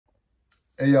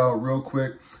Hey y'all, real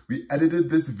quick, we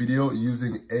edited this video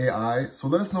using AI, so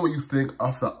let us know what you think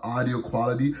of the audio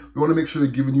quality. We want to make sure we're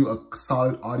giving you a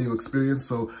solid audio experience,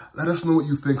 so let us know what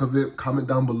you think of it, comment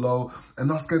down below, and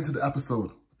let's get into the episode.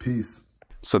 Peace.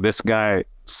 So this guy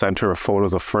sent her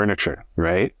photos of furniture,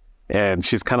 right? And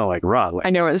she's kind of like, "Rod, like, I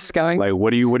know where this is going. Like,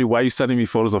 why are you sending me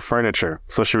photos of furniture?"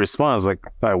 So she responds like,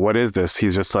 "All right, what is this?"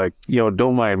 He's just like, "Yo,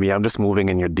 don't mind me. I'm just moving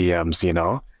in your DMs, you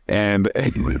know?" And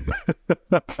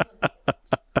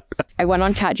I went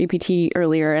on ChatGPT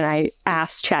earlier and I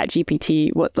asked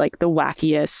ChatGPT what like the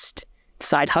wackiest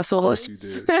side hustle is. Of course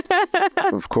you did.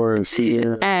 Of course.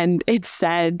 Yeah. And it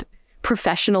said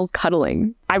professional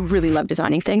cuddling. I really love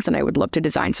designing things and I would love to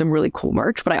design some really cool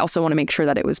merch, but I also want to make sure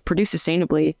that it was produced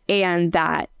sustainably and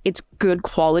that it's good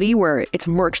quality where it's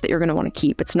merch that you're going to want to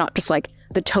keep. It's not just like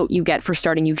the tote you get for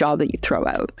starting your job that you throw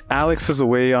out. Alex is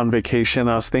away on vacation.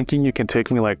 I was thinking you can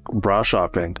take me like bra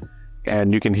shopping.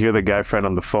 And you can hear the guy friend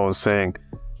on the phone saying,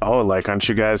 "Oh, like, aren't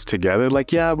you guys together?"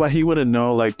 Like, "Yeah, but he wouldn't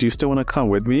know. Like, do you still want to come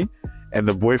with me?" And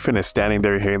the boyfriend is standing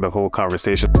there hearing the whole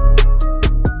conversation.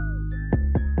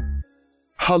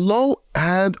 Hello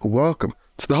and welcome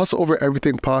to the Hustle Over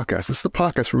Everything podcast. This is the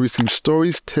podcast where we receive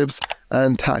stories, tips,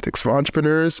 and tactics for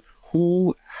entrepreneurs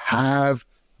who have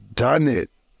done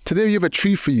it. Today we have a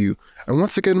treat for you. And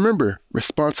once again, remember, we're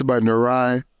sponsored by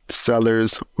Nurai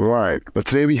Sellers Wine. But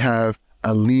today we have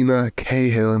Alina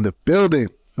Kahil in the building.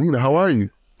 Alina, how are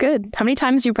you? Good. How many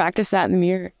times do you practice that in the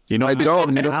mirror? You know, I've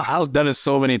done it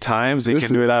so many times. They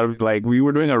can do it out of, like, we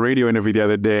were doing a radio interview the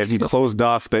other day and he closed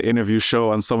off the interview show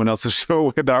on someone else's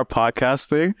show with our podcast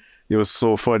thing. It was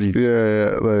so funny.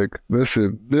 Yeah, like,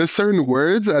 listen, there's certain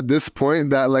words at this point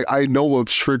that, like, I know will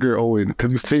trigger Owen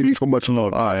because we say so much on the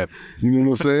pod. You know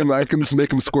what I'm saying? I can just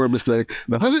make him score a mistake.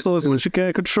 The hustle is what you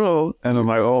can't control. And I'm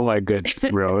like, oh my goodness,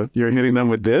 bro, you're hitting them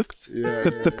with this? Yeah.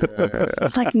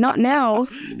 It's like, not now.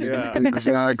 Yeah.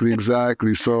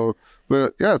 Exactly. So,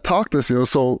 but yeah, talk to us, you know.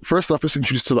 So first off, let's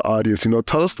introduce to the audience, you know,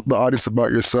 tell us the audience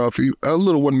about yourself, a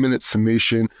little 1 minute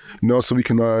summation, you know, so we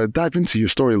can dive into your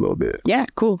story a little bit. Yeah,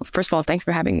 cool. First of all, thanks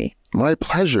for having me. My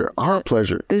pleasure. Our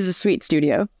pleasure. This is a sweet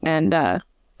studio and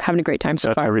having a great time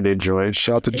so far. Everyday joy.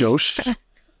 Shout out to Josh.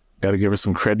 Gotta give her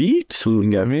some credit.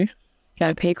 You get me?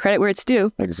 Gotta pay credit where it's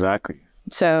due. Exactly.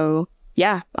 So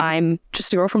yeah, I'm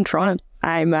just a girl from Toronto.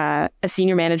 I'm a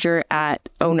senior manager at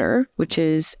Ownr, which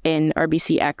is an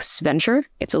RBCX venture.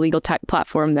 It's a legal tech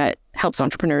platform that helps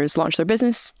entrepreneurs launch their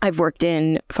business. I've worked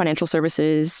in financial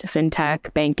services,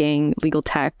 fintech, banking, legal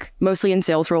tech, mostly in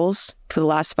sales roles for the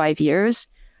last 5 years.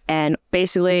 And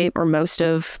basically, or most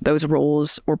of those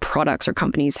roles or products or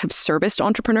companies have serviced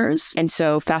entrepreneurs. And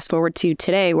so fast forward to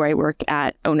today where I work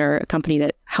at Ownr, a company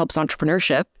that helps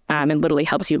entrepreneurship and literally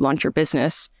helps you launch your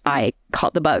business. I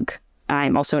caught the bug.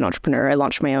 I'm also an entrepreneur. I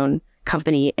launched my own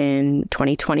company in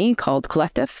 2020 called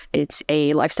Kollektif. It's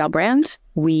a lifestyle brand.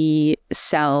 We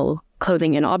sell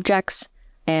clothing and objects,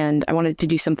 and I wanted to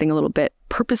do something a little bit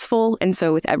purposeful. And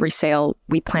so with every sale,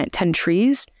 we plant 10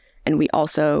 trees, and we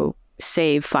also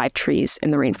save 5 trees in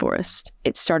the rainforest.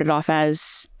 It started off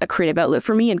as a creative outlet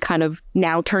for me and kind of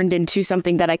now turned into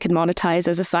something that I could monetize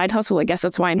as a side hustle. I guess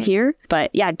that's why I'm here. But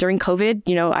yeah, during COVID,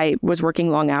 you know, I was working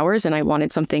long hours and I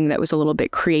wanted something that was a little bit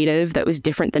creative, that was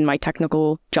different than my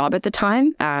technical job at the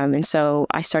time. And so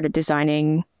I started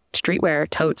designing streetwear,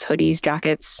 totes, hoodies,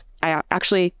 jackets. I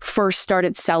actually first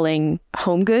started selling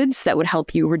home goods that would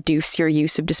help you reduce your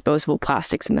use of disposable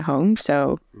plastics in the home.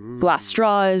 So glass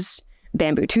straws,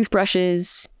 bamboo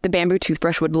toothbrushes. The bamboo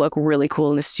toothbrush would look really cool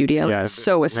in the studio. Yeah, it's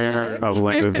so aesthetic. Of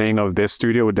like the thing of this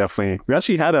studio would definitely. We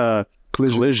actually had a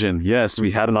collision. Yes,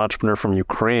 we had an entrepreneur from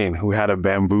Ukraine who had a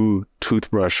bamboo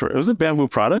toothbrush. Was it bamboo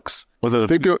products? Was it? I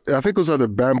think it was either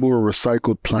bamboo or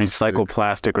recycled plastic. Recycled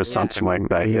plastic or something like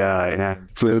that. Yeah.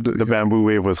 So the bamboo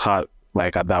wave was hot,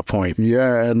 like at that point.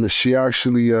 Yeah, and she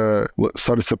actually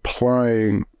started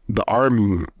supplying the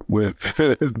army with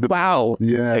wow.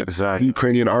 Yeah, exactly. The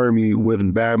Ukrainian army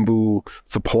with bamboo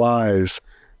supplies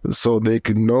so they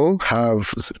could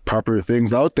have proper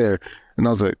things out there. And I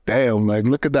was like, damn, like,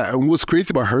 look at that. And what's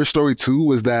crazy about her story too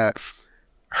was that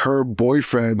her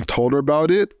boyfriend told her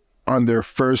about it on their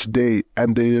first date,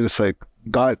 and they just like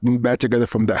got back together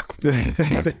from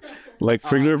that. Like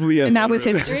figuratively. And that was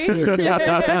history? And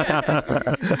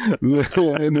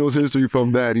it was history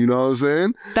from that, you know what I'm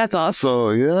saying? That's awesome. So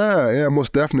yeah,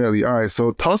 most definitely. All right,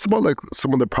 so tell us about like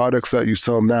some of the products that you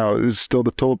sell now. Is it still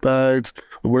the tote bags?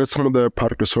 What are some of the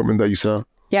product assortment that you sell?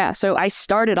 Yeah, so I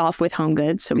started off with home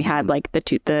goods. So we had like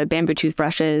the bamboo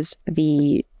toothbrushes,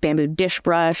 the bamboo dish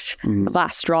brush,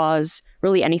 glass straws,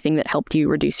 really anything that helped you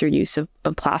reduce your use of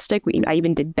plastic. I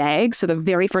even did bags. So the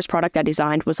very first product I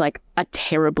designed was like a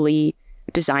terribly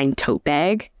design tote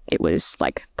bag. It was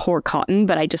like poor cotton,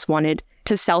 but I just wanted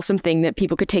to sell something that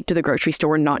people could take to the grocery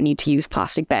store and not need to use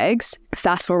plastic bags.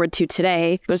 Fast forward to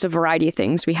today, there's a variety of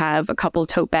things. We have a couple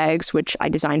tote bags, which I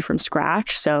designed from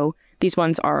scratch. So these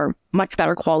ones are much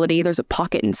better quality. There's a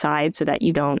pocket inside so that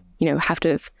you don't, have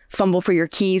to fumble for your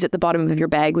keys at the bottom of your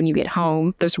bag when you get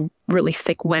home. There's really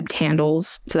thick webbed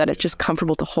handles so that it's just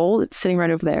comfortable to hold. It's sitting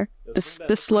right over there. The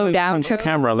slow down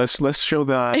camera. Let's show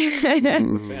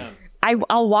that.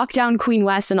 I'll walk down Queen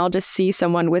West and I'll just see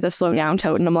someone with a slow down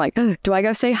tote and I'm like, oh, do I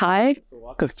go say hi? So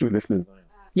walk us through this design.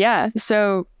 Yeah.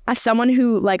 So as someone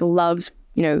who loves,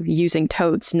 using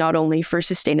totes, not only for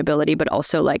sustainability, but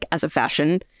also as a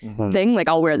fashion thing,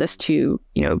 I'll wear this to,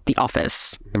 the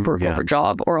office for a corporate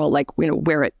job, or I'll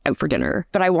wear it out for dinner.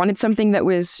 But I wanted something that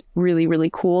was really,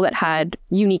 really cool, that had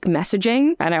unique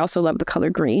messaging. And I also love the color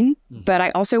green, but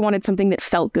I also wanted something that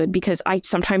felt good, because I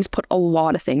sometimes put a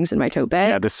lot of things in my tote bag.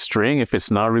 Yeah, the string, if it's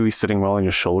not really sitting well on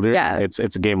your shoulder, it's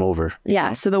game over.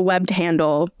 Yeah. So the webbed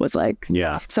handle was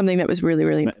something that was really,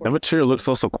 really important. The material looks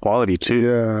also quality too.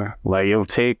 Yeah. It'll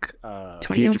take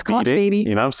 20 ounce cotton, baby.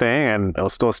 You know what I'm saying? And it'll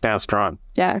still stand strong.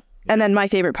 Yeah. And then my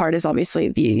favorite part is obviously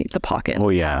the pocket. Oh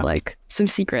yeah. Some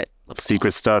secret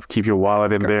stuff. Keep your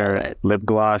wallet in there. Wallet. Lip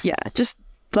gloss. Yeah. Just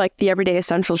the everyday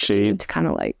essential shades to kind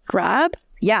of grab.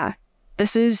 Yeah.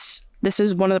 This is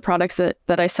one of the products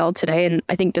that I sell today. And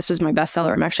I think this is my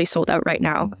bestseller. I'm actually sold out right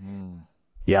now.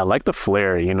 Yeah, I like the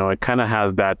flare. It kind of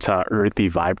has that earthy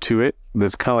vibe to it.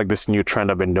 There's kind of this new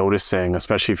trend I've been noticing,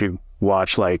 especially if you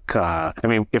watch if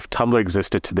Tumblr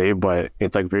existed today, but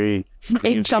it's very...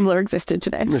 If Tumblr existed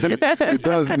today. It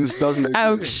does. This doesn't exist.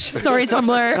 Ouch. Sorry,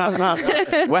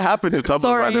 Tumblr. What happened to Tumblr,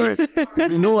 by the way?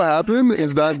 You know what happened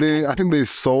is that I think they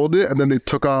sold it and then they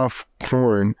took off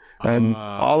porn, and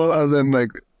then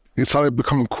it started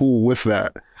becoming cool with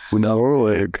that.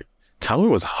 Tumblr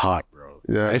was hot.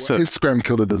 Yeah, Instagram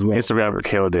killed it as well. Instagram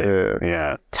killed it.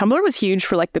 Yeah. Tumblr was huge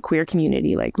for the queer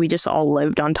community. We just all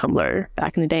lived on Tumblr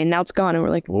back in the day, and now it's gone. And we're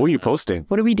like, what were you posting?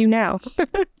 What do we do now?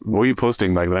 What were you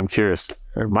posting back then? I'm curious.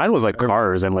 Mine was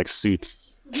cars and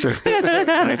suits. she was like,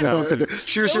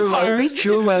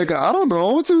 I don't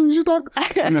know what you talk.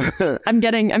 I'm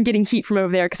getting heat from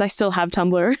over there because I still have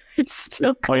Tumblr. It's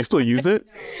still. Oh, you still use it?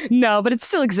 No, but it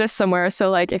still exists somewhere.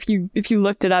 So if you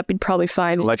looked it up, you'd probably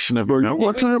find collection of.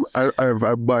 One time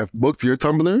I booked your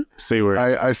Tumblr. Say where?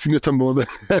 I seen your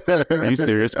Tumblr. Are you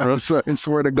serious, bro? I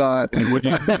swear to God. The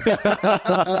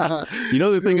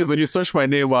thing is, when you search my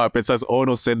name up, it says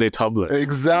Ono Sende Tumblr.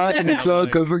 Exactly. So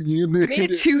because you made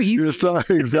it too easy.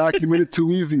 Exactly, made it too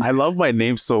easy. I love my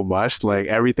name so much.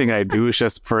 Everything I do is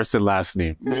just first and last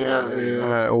name.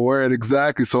 Yeah. Word,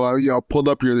 exactly. So I pulled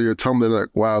up your Tumblr,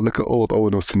 wow, look at old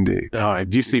Ono Cindy. Oh,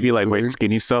 do you see me wear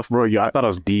skinny stuff, bro? I thought I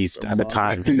was deced at the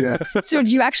time. Yes. So do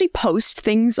you actually post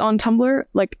things on Tumblr,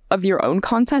 of your own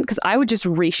content? Because I would just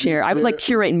reshare. I would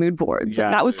curate mood boards. Yeah.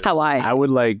 That was how I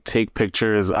would take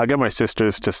pictures. I'll get my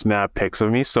sisters to snap pics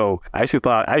of me. So I used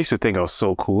to think I was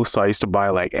so cool. So I used to buy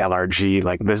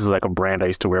LRG. This is a brand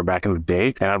I used to wear back in the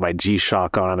day, and I had my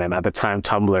G-Shock on, and at the time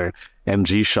Tumblr and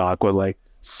G-Shock were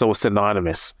so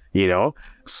synonymous,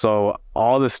 so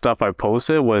all the stuff I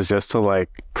posted was just to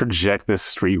project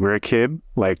this streetwear kid,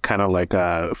 kind of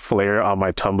a flair on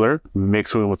my Tumblr,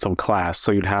 mixed with some class.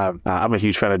 So you'd have I'm a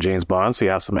huge fan of James Bond, so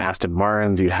you have some Aston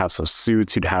Martins, you'd have some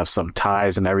suits, you'd have some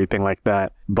ties and everything like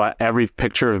that, but every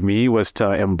picture of me was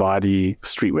to embody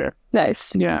streetwear.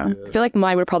 Nice. Yeah. I feel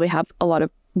mine would probably have a lot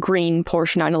of green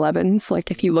Porsche 911s.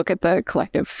 If you look at the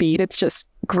Kollektiv feed, it's just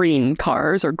green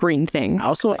cars or green things. I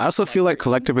also feel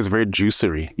Kollektiv is very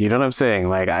juicery. You know what I'm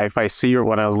saying? If I see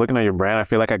when I was looking at your brand, I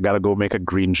feel I gotta go make a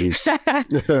green juice. I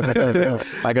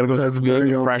gotta go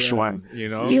squeeze a fresh one.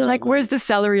 You're where's the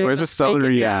celery? Where's the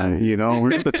celery? Yeah.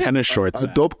 Where's the tennis shorts? A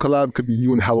dope collab could be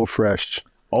you and HelloFresh.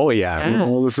 Oh yeah. You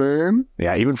know what I'm saying?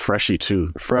 Yeah, even Freshie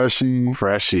too. Freshie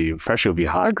would be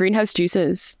hot. Or Greenhouse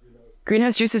Juices.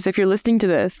 Greenhouse Juices, if you're listening to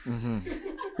this,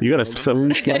 you gotta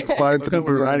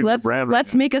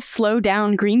let's make a slow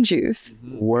down green juice.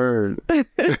 Word.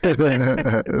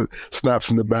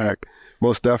 Snaps in the back.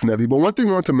 Most definitely. But one thing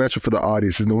I want to mention for the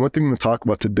audience is the one thing we're going to talk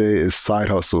about today is side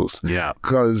hustles. Yeah.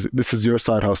 Because this is your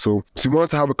side hustle. So we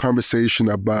wanted to have a conversation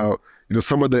about,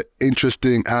 some of the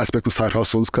interesting aspects of side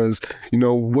hustles. Because,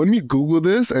 when we Google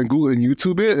this and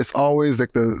YouTube it, it's always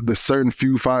the certain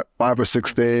few five or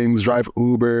six things, drive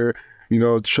Uber,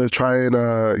 try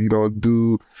and,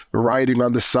 do writing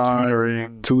on the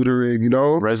side, tutoring,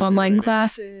 Online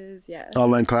classes, yeah.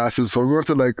 Online classes. So we want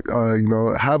to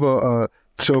have a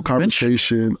chill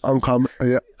conversation,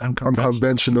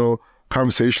 unconventional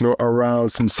conversation around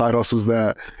some side hustles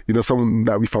that, you know, something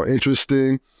that we found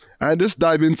interesting, and just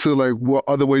dive into like what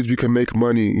other ways we can make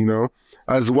money, you know,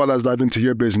 as well as dive into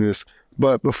your business.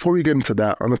 But before we get into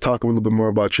that, I'm gonna talk a little bit more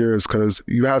about yours, because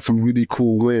you had some really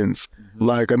cool wins.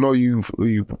 Like I know you've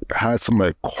had some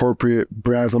like corporate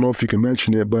brands. I don't know if you can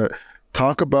mention it, but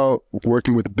talk about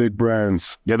working with big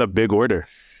brands. Yeah, the big order.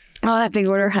 Oh, that big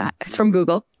order. It's from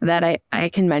Google that I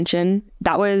can mention.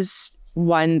 That was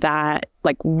one that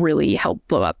like really helped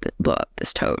blow up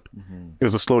this tote. It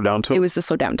was a slow down tote? It was the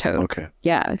slow down tote. Okay.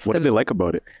 Yeah. What did they like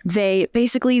about it?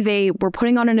 They were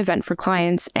putting on an event for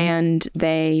clients, and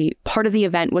part of the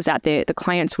event was that the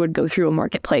clients would go through a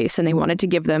marketplace, and they wanted to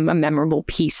give them a memorable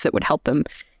piece that would help them,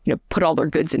 you know, put all their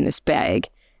goods in this bag.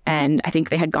 And I think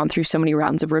they had gone through so many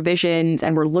rounds of revisions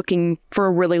and were looking for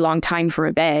a really long time for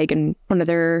a bag. And one of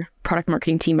their product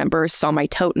marketing team members saw my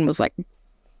tote and was like,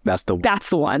 That's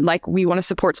the one. Like, we want to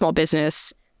support small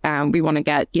business. We want to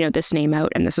get, you know, this name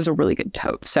out, and this is a really good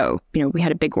tote. So, you know, we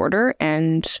had a big order,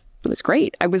 and it was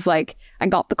great. I was like, I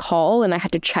got the call and I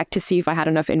had to check to see if I had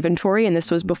enough inventory. And this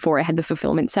was before I had the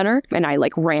fulfillment center. And I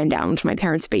like ran down to my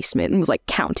parents' basement and was like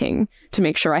counting to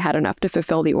make sure I had enough to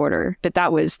fulfill the order. But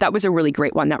that was a really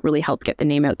great one. That really helped get the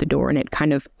name out the door. And it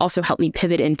kind of also helped me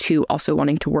pivot into also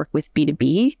wanting to work with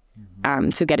B2B.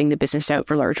 So getting the business out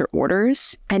for larger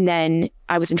orders. And then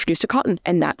I was introduced to cotton.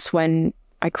 And that's when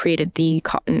I created the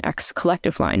Cotton X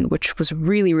Kollektif line, which was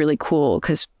really, really cool,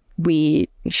 because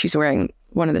she's wearing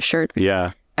one of the shirts.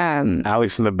 Yeah.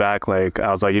 Alex in the back, like, I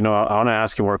was like, you know, I want to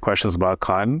ask you more questions about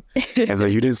cotton. And it's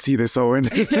like, you didn't see this, Owen.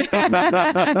 Save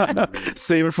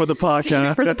it for the podcast. Save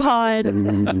it for the pod.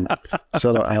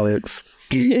 Shout out Alex.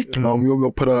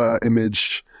 We'll put an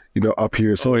image, you know, up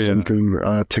here so you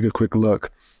can take a quick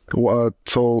look.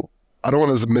 So I don't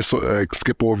want to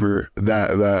skip over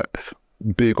that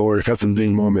big order. That's a big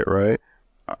moment, right?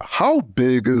 How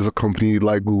big is a company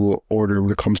like Google order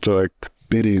when it comes to like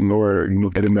bidding or, you know,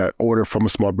 getting that order from a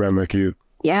small brand like you?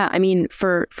 Yeah, I mean,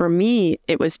 for me,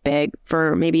 it was big.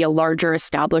 For maybe a larger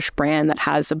established brand that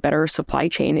has a better supply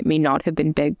chain, it may not have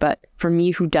been big. But for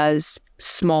me, who does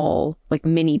small, like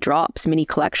mini drops, mini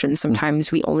collections,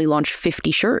 sometimes we only launch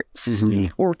 50 shirts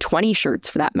or 20 shirts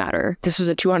for that matter. This was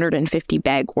a 250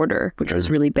 bag order, which was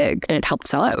really big, and it helped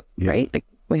sell out, right? Like,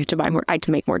 we had to buy more, I had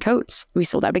to make more totes. We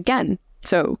sold out again.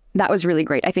 So that was really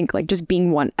great. I think like just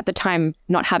being one at the time,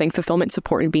 not having fulfillment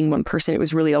support and being one person, it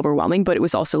was really overwhelming, but it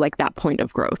was also like that point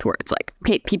of growth where it's like,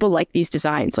 okay, people like these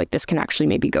designs, like this can actually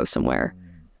maybe go somewhere.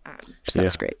 So that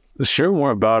was great. Share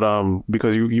more about,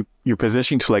 because you're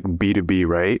positioning to like B2B,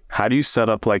 right? How do you set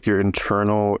up like your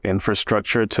internal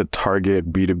infrastructure to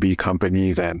target B2B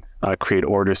companies and create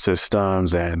order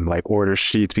systems and like order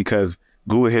sheets? Because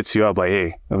Google hits you up like,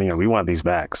 hey, I mean, we want these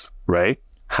bags, right?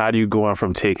 How do you go on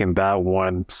from taking that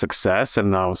one success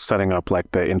and now setting up like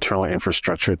the internal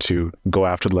infrastructure to go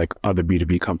after like other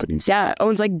B2B companies? Yeah.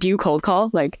 Owen's like, do you cold call?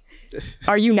 Like,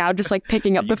 are you now just like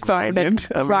picking up the phone and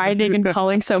grinding and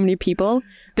calling so many people?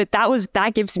 But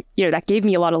that gave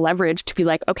me a lot of leverage to be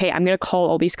like, okay, I'm going to call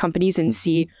all these companies and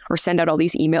see, or send out all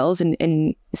these emails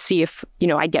and see if, you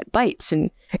know, I get bites.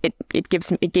 And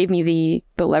it gave me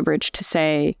the leverage to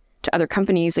say to other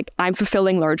companies, like, I'm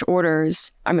fulfilling large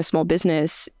orders. I'm a small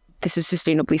business. This is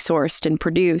sustainably sourced and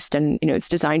produced, and, you know, it's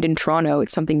designed in Toronto.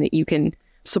 It's something that you can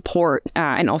support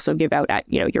and also give out at,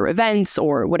 you know, your events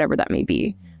or whatever that may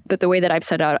be. But the way that I've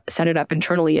set it up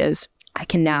internally is I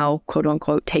can now, quote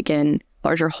unquote, take in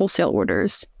larger wholesale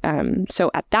orders.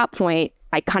 So at that point,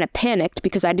 I kind of panicked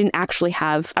because I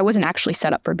wasn't actually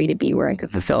set up for B2B where I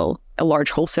could fulfill a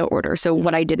large wholesale order. So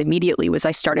what I did immediately was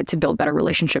I started to build better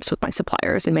relationships with my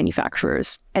suppliers and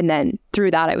manufacturers. And then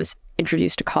through that, I was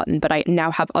introduced to cotton, but I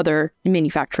now have other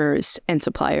manufacturers and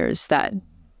suppliers that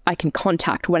I can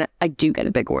contact when I do get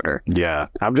a big order. Yeah.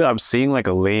 I'm seeing like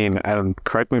a lane, and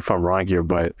correct me if I'm wrong here,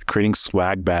 but creating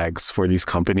swag bags for these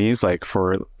companies, like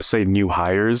for, say, new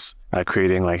hires,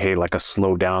 creating like, hey, like a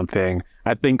slow down thing.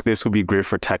 I think this would be great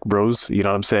for tech bros, you know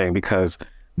what I'm saying? Because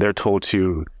they're told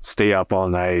to stay up all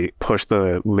night, push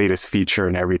the latest feature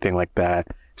and everything like that.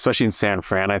 Especially in San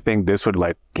Fran, I think this would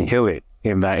like kill it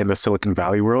in the Silicon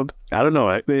Valley world. I don't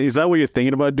know. Is that what you're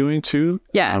thinking about doing too?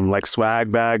 Yeah. Like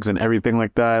swag bags and everything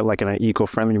like that, like in an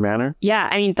eco-friendly manner? Yeah.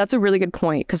 I mean, that's a really good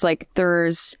point, because like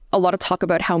there's a lot of talk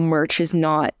about how merch is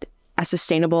not as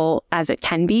sustainable as it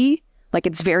can be. Like,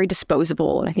 it's very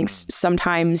disposable. And I think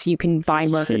sometimes you can buy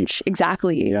merch.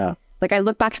 Exactly. Yeah. Like, I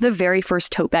look back to the very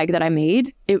first tote bag that I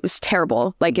made. It was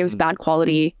terrible. Like, it was bad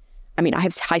quality. I mean, I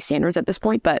have high standards at this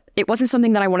point, but it wasn't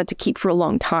something that I wanted to keep for a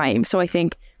long time. So I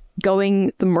think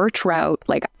going the merch route,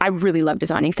 like I really love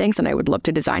designing things and I would love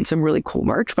to design some really cool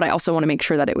merch, but I also want to make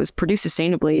sure that it was produced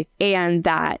sustainably and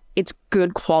that it's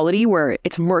good quality where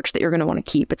it's merch that you're going to want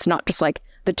to keep. It's not just like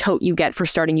the tote you get for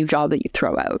starting your job that you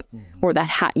throw out, or that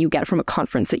hat you get from a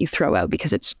conference that you throw out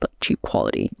because it's like cheap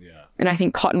quality. And I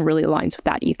think cotton really aligns with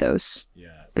that ethos.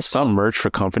 Some merch for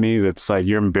companies, it's like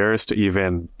you're embarrassed to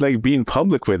even like being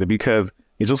public with it because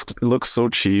it looks so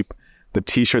cheap. The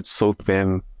t-shirt's so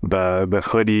thin. The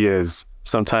hoodie is,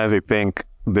 sometimes they think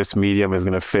this medium is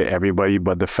going to fit everybody,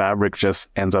 but the fabric just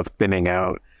ends up thinning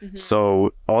out.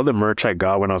 So all the merch I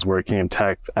got when I was working in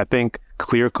tech, I think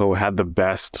Clearco had the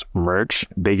best merch.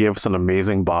 They gave us an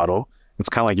amazing bottle. It's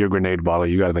kind of like your grenade bottle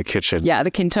you got in the kitchen. Yeah, the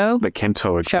Kinto. The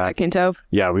Kinto, exactly. Shout out Kinto.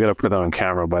 Yeah, we got to put that on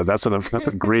camera, but that's a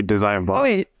great design bottle. Oh,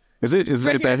 wait. Is it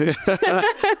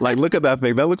that? Like, look at that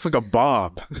thing. That looks like a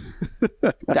bomb.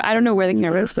 I don't know where the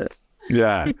camera is, but...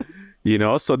 Yeah. You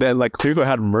know, so then like Clearco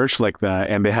had merch like that,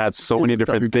 and they had so many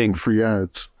different things. Free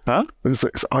ads. Huh? It's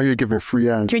like, oh, you're giving free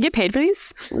ads. Can we get paid for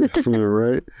these?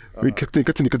 Right?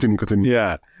 Continue.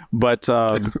 Yeah. But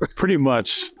pretty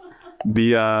much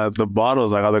the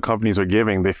bottles like other companies are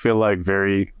giving, they feel like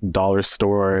very dollar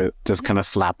store, just kind of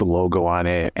slap the logo on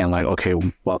it and like, okay,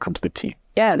 welcome to the team.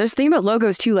 Yeah, there's the thing about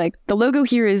logos too. Like the logo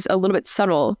here is a little bit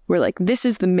subtle. Where like this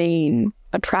is the main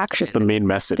attraction. It's the main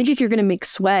message. I think if you're going to make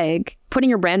swag, putting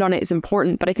your brand on it is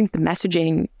important. But I think the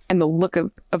messaging and the look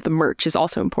of the merch is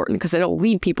also important because it'll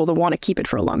lead people to want to keep it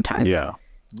for a long time. Yeah.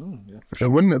 For sure.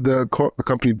 And when the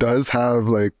company does have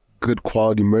like good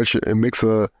quality merch, it makes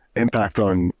a impact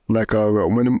on like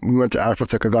when we went to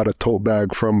Afrotech, I got a tote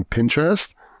bag from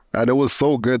Pinterest. And it was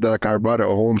so good that like, I brought it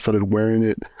home, started wearing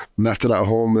it, left it at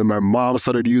home, and my mom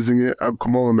started using it. I'd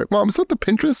come home and like, Mom, is that the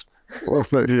Pinterest?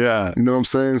 Like, yeah. You know what I'm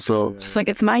saying? So she's like,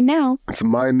 it's mine now. It's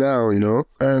mine now, you know?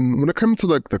 And when it comes to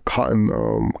like the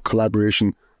cotton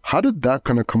collaboration, how did that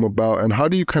kind of come about? And how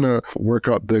do you kind of work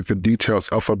out the details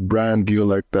of a brand deal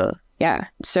like that? Yeah.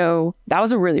 So that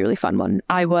was a really, really fun one.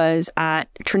 I was at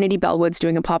Trinity Bellwoods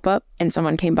doing a pop-up and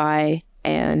someone came by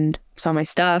and saw my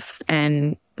stuff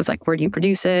and was like, where do you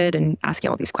produce it? And asking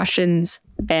all these questions.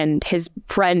 And his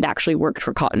friend actually worked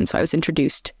for Cotton. So I was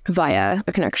introduced via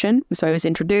a connection. So I was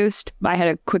introduced. I had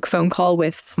a quick phone call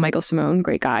with Michael Simone,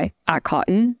 great guy, at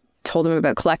Cotton. Told him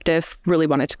about Kollektif, really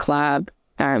wanted to collab,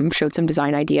 showed some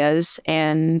design ideas.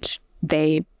 And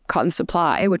they, Cotton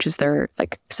Supply, which is their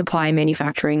like supply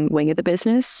manufacturing wing of the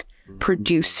business,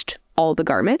 produced all the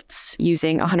garments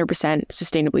using 100%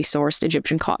 sustainably sourced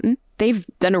Egyptian cotton. They've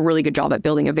done a really good job at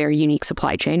building a very unique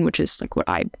supply chain, which is like what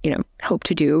I, hope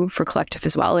to do for Kollektif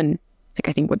as well. And like,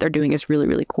 I think what they're doing is really,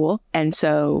 really cool. And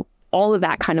so all of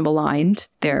that kind of aligned.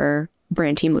 Their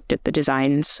brand team looked at the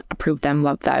designs, approved them,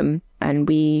 loved them. And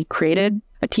we created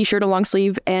a t-shirt, a long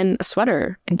sleeve, and a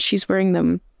sweater. And she's wearing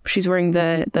them. She's wearing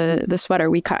the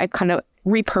sweater. I kind of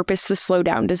repurposed the slow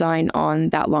down design on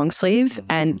that long sleeve.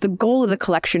 And the goal of the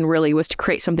collection really was to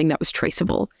create something that was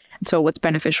traceable. And so what's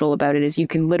beneficial about it is you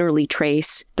can literally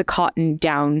trace the cotton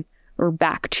down or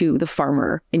back to the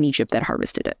farmer in Egypt that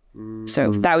harvested it.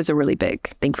 So that was a really big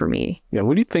thing for me. Yeah.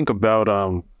 What do you think about,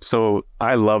 so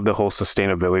I love the whole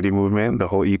sustainability movement, the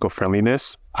whole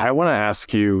eco-friendliness. I want to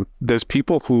ask you, there's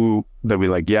people they'll be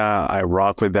like, yeah, I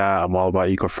rock with that. I'm all about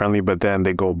eco-friendly, but then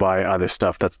they go buy other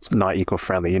stuff that's not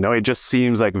eco-friendly. It just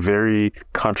seems like very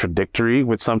contradictory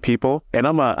with some people. And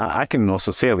I can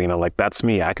also say, Alina, like that's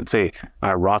me. I could say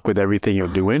I rock with everything you're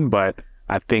doing, but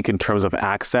I think in terms of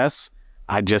access,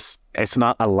 it's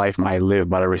not a life I live,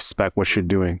 but I respect what you're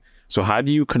doing. So how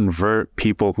do you convert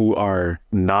people who are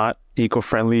not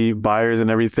eco-friendly buyers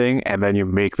and everything, and then you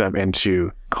make them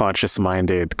into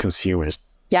conscious-minded consumers?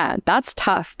 Yeah, that's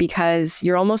tough because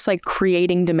you're almost like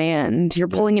creating demand. You're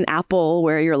pulling an Apple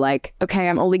where you're like, okay,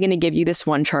 I'm only going to give you this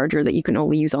one charger that you can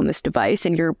only use on this device.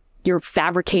 And you're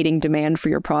fabricating demand for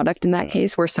your product in that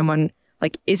case, where someone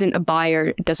like isn't a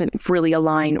buyer, doesn't really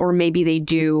align, or maybe they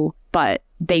do, but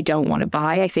they don't want to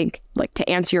buy. I think like to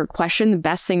answer your question, the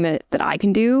best thing that I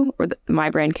can do, or that my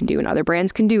brand can do and other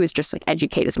brands can do, is just like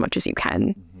educate as much as you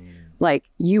can. Like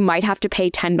you might have to pay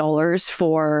 $10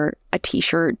 for a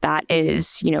t-shirt that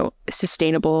is,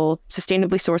 sustainably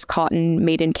sourced cotton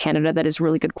made in Canada that is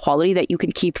really good quality that you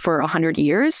can keep for 100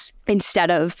 years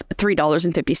instead of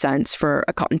 $3.50 for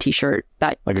a cotton t-shirt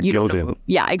that like a gilded.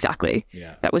 Yeah, exactly.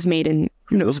 Yeah. That was made in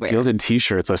those gilded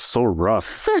t-shirts are so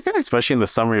rough, especially in the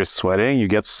summer. You're sweating, you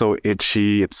get so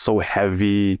itchy, it's so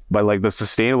heavy. But like the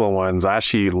sustainable ones, I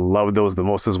actually love those the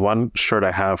most. There's one shirt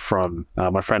I have from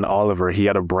my friend Oliver. He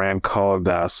had a brand called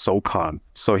SoCon.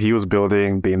 So he was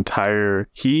building the entire,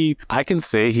 I can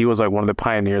say he was like one of the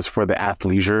pioneers for the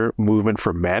athleisure movement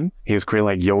for men. He was creating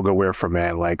like yoga wear for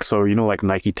men. Like, so, you know, like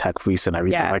Nike Tech Fleece and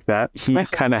everything like that. He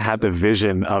kind of had the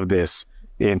vision of this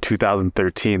in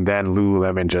 2013. Then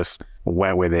Lululemon just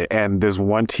went with it. And there's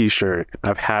one t-shirt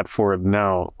I've had for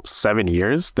now 7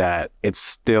 years that it's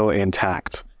still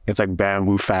intact. It's like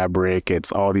bamboo fabric.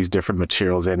 It's all these different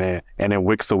materials in it, and it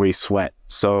wicks away sweat.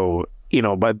 So, you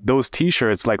know, but those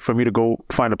t-shirts, like for me to go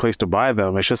find a place to buy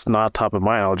them, it's just not top of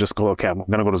mind. I'll just go, okay, I'm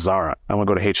going to go to Zara. I'm going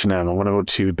to go to H&M. I'm going to go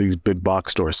to these big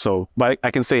box stores. So, but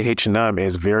I can say H&M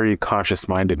is very conscious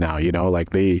minded now, you know, like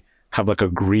they have like a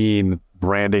green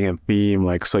branding and theme,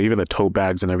 like, so even the tote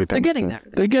bags and everything. They're getting there.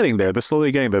 They're getting there. They're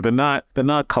slowly getting there. They're not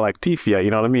Kollektif yet, you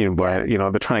know what I mean? But, you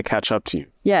know, they're trying to catch up to you.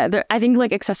 Yeah, I think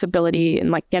like accessibility and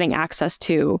like getting access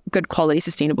to good quality,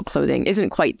 sustainable clothing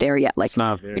isn't quite there yet. Like, it's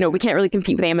not there. You know, we can't really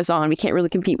compete with Amazon. We can't really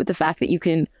compete with the fact that you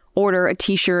can order a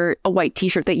t-shirt, a white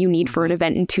t-shirt that you need for an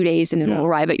event in 2 days, and it'll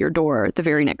arrive at your door the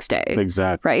very next day.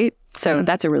 Exactly. Right? So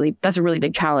that's a really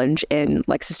big challenge in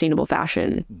like sustainable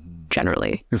fashion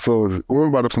generally. So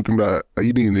Owen brought up something that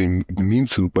you didn't even mean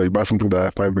to, but you brought something that I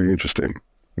find very interesting.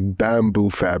 Bamboo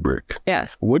fabric. Yeah.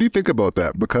 What do you think about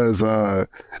that? Because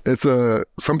it's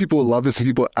some people love it, some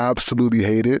people absolutely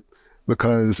hate it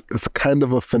because it's kind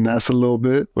of a finesse a little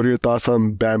bit. What are your thoughts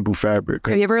on bamboo fabric?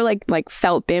 Have you ever like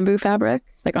felt bamboo fabric?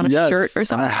 Like on a shirt or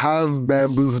something? I have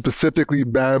bamboo, specifically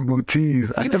bamboo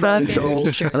tees. And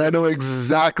I know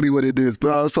exactly what it is. But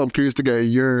also I'm curious to get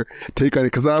your take on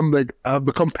it because I've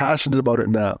become passionate about it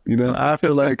now. You know, I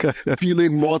feel like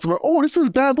feeling more, oh, this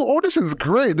is bamboo. Oh, this is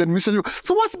great. Then we said,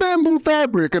 so what's bamboo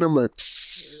fabric? And I'm like,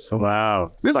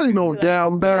 wow. This ain't no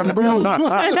damn bamboo.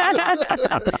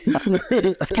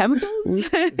 It's chemicals?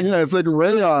 Yeah, it's like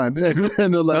rayon.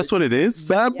 And they're like, that's what it is?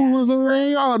 Bamboo is a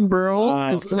rayon,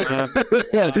 bro.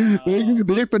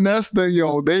 They finessed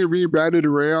they rebranded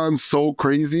rayon so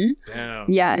crazy. Damn.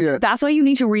 Yeah, that's why you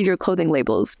need to read your clothing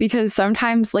labels, because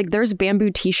sometimes like there's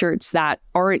bamboo t-shirts that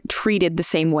aren't treated the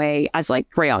same way as like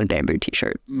rayon bamboo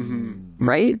t-shirts,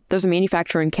 right? There's a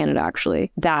manufacturer in Canada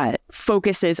actually that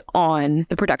focuses on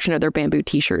the production of their bamboo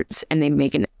t-shirts, and they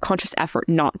make a conscious effort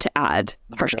not to add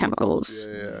harsh chemicals.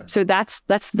 Yeah. So that's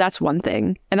one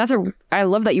thing. And I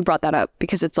love that you brought that up,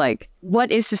 because it's like,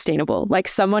 what is sustainable? Like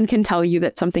someone can tell you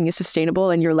that something is sustainable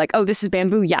and you're like, oh, this is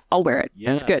bamboo. Yeah, I'll wear it.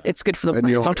 Yeah. It's good. It's good for the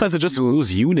planet. Sometimes it just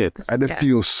lose units. And it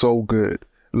feels so good.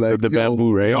 Like the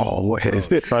bamboo rayon. When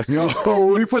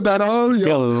you put that on,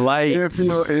 feel light. It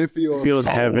feels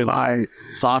so heavy, light.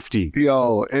 Softy.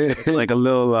 It's like a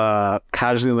little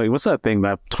cashmere. Like, what's that thing?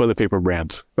 That toilet paper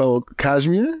brand? Oh,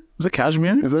 cashmere. Is it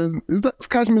cashmere? Is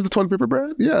cashmere the toilet paper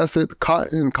brand? Yeah, I said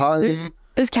cotton.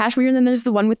 There's cashmere, and then there's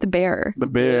the one with the bear. The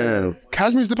bear.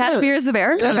 Cashmere's the bear. Cashmere is the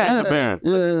bear? Yeah, okay. It's the bear.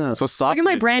 Yeah. So soft. Look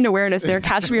at my brand awareness there,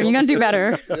 Cashmere. You gotta do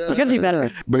better. You gotta do better.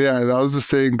 But yeah, I was just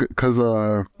saying because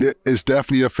it's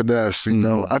definitely a finesse. You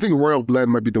know, I think Royal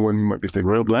Blend might be the one you might be thinking.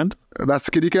 Royal Blend? That's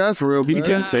the kitty cats. Royal Blend.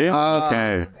 Kitty cats. Say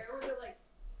okay.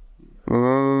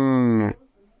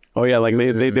 Oh yeah, like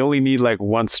they only need like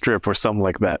one strip or something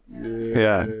like that.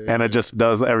 Yeah, and it just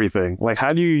does everything. Like,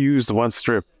 how do you use one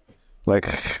strip? Like,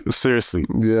 seriously.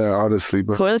 Yeah, honestly.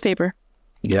 But toilet paper.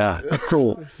 Yeah.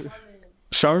 Cool.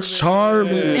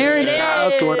 Charmin. There it is.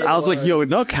 That's the one. I was like, yo,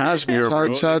 no cashmere, bro.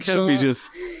 It can't be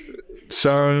just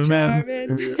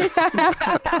Charmin.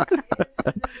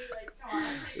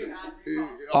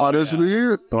 Honestly,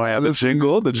 oh yeah, the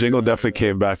jingle definitely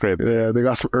came back right there. Yeah, they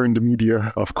got some earned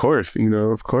media, of course. You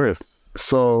know, of course.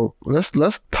 So let's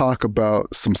talk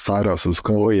about some side hustles.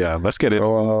 Oh yeah, let's get it.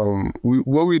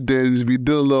 What we did is we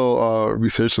did a little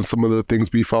research on some of the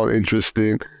things we found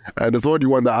interesting, and there's already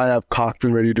one that I have cocked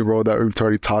and ready to roll that we've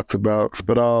already talked about.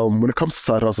 But when it comes to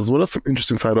side hustles, what are some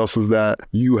interesting side hustles that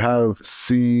you have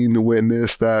seen,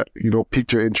 witnessed, that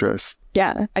piqued your interest?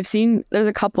 Yeah, I've seen, there's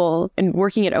a couple, and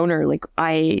working at Ownr, like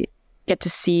I get to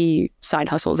see side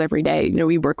hustles every day.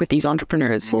 We work with these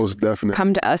entrepreneurs. Most definitely.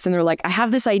 Come to us and they're like, I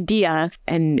have this idea,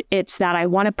 and it's that I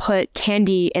want to put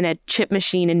candy in a chip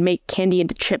machine and make candy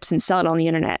into chips and sell it on the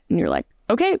internet. And you're like,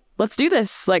 okay, let's do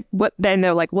this. Like, what? Then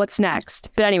they're like, what's next?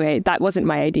 But anyway, that wasn't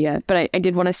my idea. But I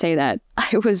did want to say that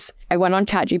I went on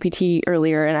ChatGPT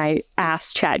earlier and I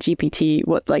asked ChatGPT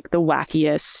what like the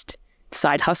wackiest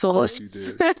side hustle. Of course you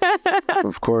did.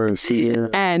 Of course. Yeah.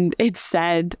 And it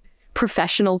said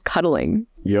professional cuddling.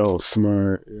 Yo,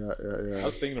 smart. Yeah. I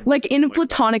was thinking like in a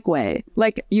platonic way.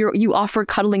 Like you offer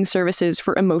cuddling services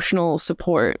for emotional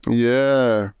support.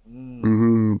 Yeah.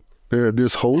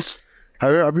 There's hosts.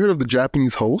 Have you heard of the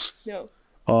Japanese hosts? No.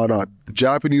 Oh no, the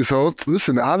Japanese hosts.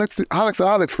 Listen, Alex,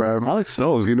 fam. Alex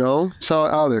knows. Shout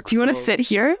out Alex. Do you want to sit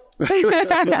here?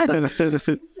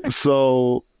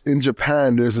 So in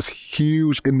Japan, there's this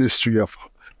huge industry of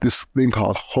this thing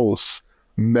called hosts.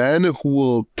 Men who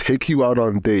will take you out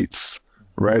on dates,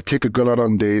 right? Take a girl out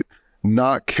on a date,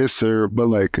 not kiss her, but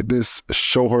like this,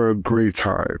 show her a great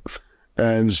time.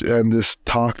 And just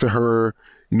talk to her,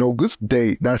 you know, just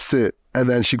date, that's it. And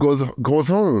then she goes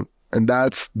home. And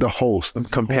that's the host. It's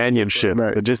companionship.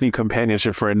 They just need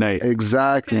companionship for a night.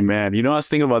 Exactly. Man, you know, I was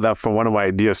thinking about that for one of my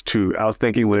ideas too. I was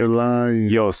thinking,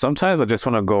 like, yo, sometimes I just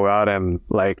want to go out and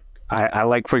like, I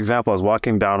like, for example, I was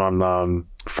walking down on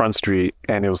Front Street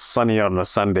and it was sunny out on a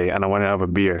Sunday and I wanted to have a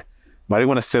beer, but I didn't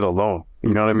want to sit alone. You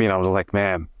know what I mean? I was like,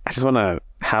 man, I just want to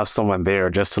have someone there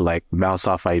just to like bounce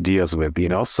off ideas with, you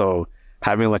know? So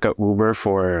having like an Uber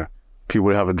for people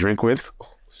to have a drink with.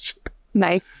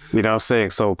 Nice. You know what I'm saying?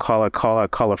 So call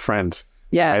a friend.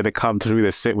 Yeah. Right? They come through,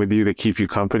 they sit with you, they keep you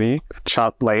company.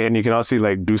 Chop like, and you can also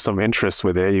like do some interest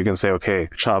with it. You can say, okay,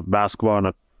 chop basketball, I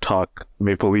want to talk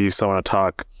Maple Leafs, I want to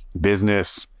talk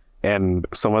business, and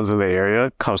someone's in the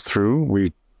area, comes through,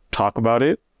 we talk about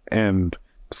it, and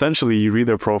essentially you read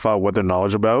their profile, what they're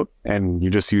knowledgeable about, and you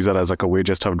just use that as like a way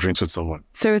just to have drinks with someone.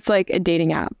 So it's like a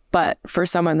dating app, but for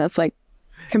someone that's like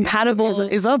compatible.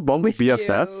 Is that Bumble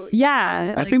BFF? You.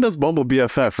 Yeah. I think that's Bumble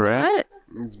BFF, right?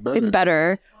 It's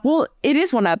better. Well, it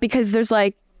is one up because there's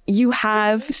like, you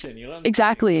have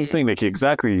exactly.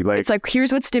 Exactly. Like, it's like,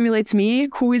 here's what stimulates me.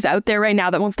 Who is out there right now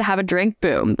that wants to have a drink?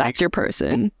 Boom. That's your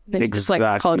person. Then you just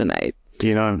like call it a night.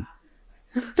 You know?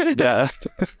 Yeah.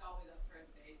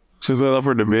 She's up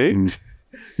for debate.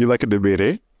 You like a debate,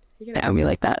 eh? You're gonna out me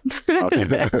like that.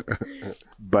 Okay.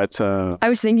 But I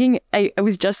was thinking, I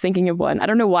was just thinking of one. I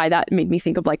don't know why that made me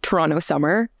think of like Toronto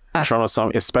summer. Toronto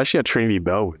summer, especially at Trinity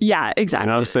Bellwoods. Yeah, exactly. You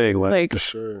know what I'm saying? Like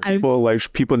sure.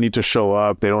 people need to show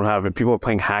up. They don't have it. People are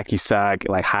playing hacky sack.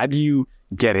 Like, how do you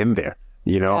get in there?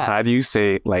 You know, how do you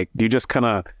say, like, do you just kind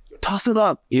of toss it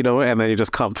up, you know, and then you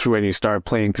just come through and you start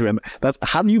playing through, and that's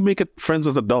how do you make it friends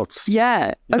as adults?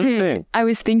 Yeah. You know what I'm saying? I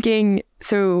was thinking,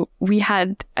 so we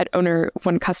had at Ownr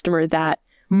one customer that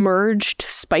merged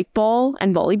spike ball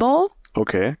and volleyball.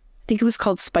 Okay. I think it was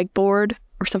called spike board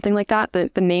or something like that. The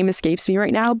name escapes me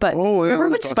right now, but remember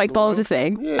when spike ball was a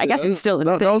thing? Yeah, I guess it still is.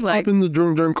 That was popping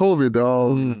during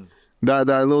COVID. That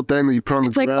little thing that you put on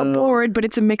it's like a board, but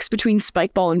it's a mix between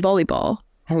spike ball and volleyball.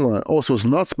 Hold on. Oh, so it's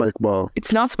not spike ball.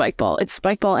 It's not spike ball. It's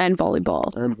spike ball and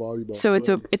volleyball. And volleyball. So it's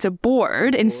a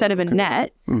board instead of a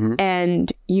net,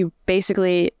 and you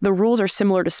basically, the rules are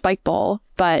similar to spike ball,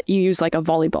 but you use like a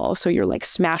volleyball, so you're like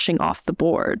smashing off the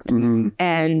board.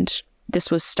 And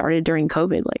this was started during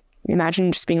COVID. Like,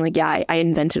 imagine just being like, yeah, I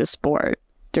invented a sport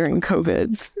during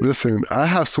COVID. Listen, I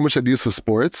have so much ideas for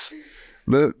sports.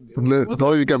 Don't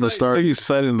even get me started. You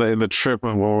said in the trip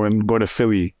when we're going to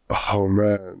Philly. Oh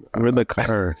man, we're in the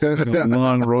car.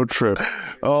 Long road trip.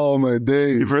 Oh my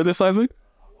days. You've heard this, Isaac?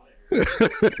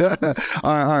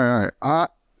 All right.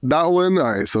 That one.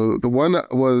 All right. So the one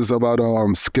that was about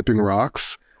skipping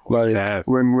rocks. Like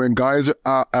when guys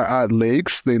are at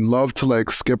lakes, they love to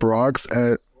like skip rocks.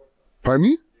 Pardon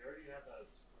me?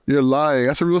 You're lying.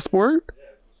 That's a real sport.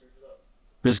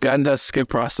 This guy does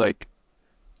skip rocks like.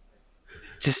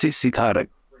 Just psychotic.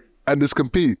 And just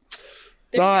compete.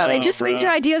 It just makes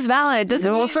your ideas valid. It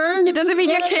doesn't mean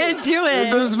you can't do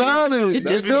it. It's valid.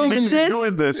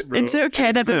 It's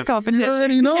okay that there's competition. You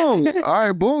already know. All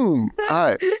right, boom. All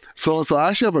right. So I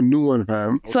actually have a new one,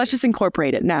 fam. So let's just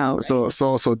incorporate it now. So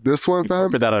this one,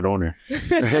 fam. Put that at Ownr.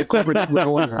 Hey, corporate that at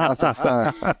Ownr. That's a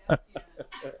fact.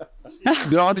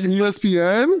 They're on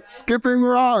ESPN. Skipping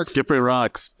rocks. Skipping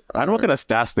rocks. I don't know what kind of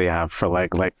stats they have for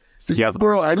like.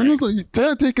 Bro, I knew so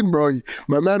taking, bro.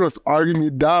 My man was arguing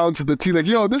me down to the T, like,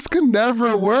 yo, this could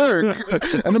never work.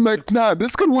 And I'm like, nah,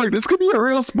 this could work. This could be a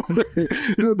real sport.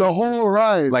 The whole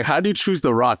ride. Like, how do you choose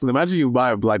the rock? Imagine you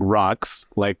buy like rocks,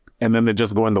 like, and then they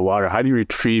just go in the water. How do you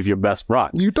retrieve your best rock?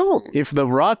 You don't. If the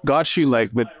rock got you like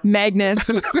with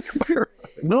magnets.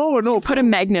 No, put a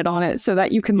magnet on it so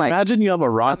that you can like. Imagine you have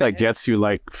a rock that gets you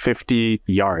like 50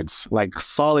 yards, like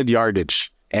solid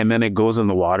yardage. And then it goes in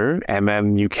the water, and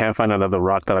then you can't find another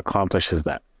rock that accomplishes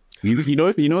that. You know,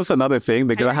 it's another thing.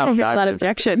 They're gonna have that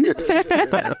objection.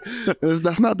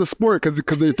 That's not the sport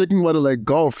because they're thinking about it like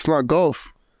golf. It's not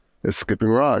golf. It's skipping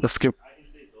rocks. I can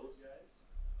say those guys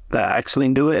that actually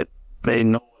do it, they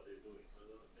know what they're doing, so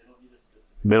they don't need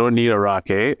a They don't need a rock,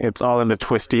 eh? It's all in the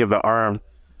twisty of the arm.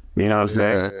 You know what I'm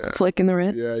saying? Yeah. Flick in the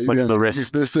wrist. Flick in the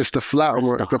wrist. This the flat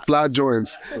one, the flat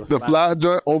joints. The flat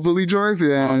joint, overly joints,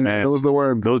 those the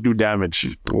ones. Those do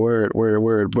damage. Word.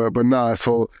 But nah,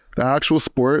 so the actual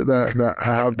sport that I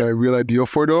have the real idea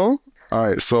for though. All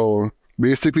right, so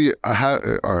basically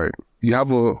you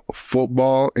have a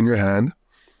football in your hand,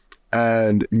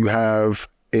 and you have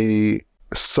a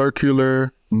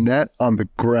circular net on the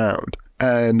ground,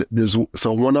 and it's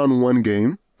a one-on-one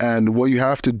game, and what you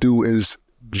have to do is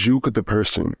juke the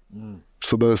person.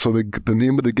 So the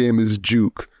name of the game is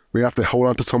juke. We have to hold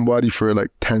on to somebody for like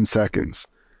 10 seconds.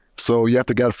 So you have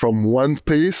to get from one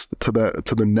place to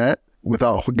the net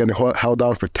without getting held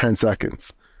down for 10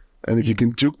 seconds. And if you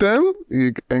can juke them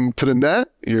and to the net,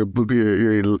 you're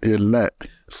let.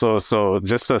 So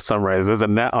just to summarize, there's a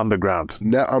net on the ground.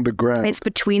 Net on the ground. It's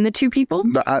between the two people?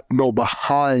 No,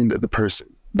 behind the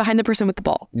person. Behind the person with the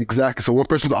ball. Exactly. So one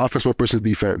person's offense, one person's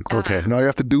defense. Okay. And all you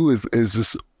have to do is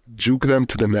just juke them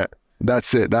to the net.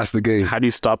 That's it. That's the game. How do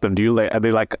you stop them? Do they have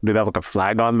like a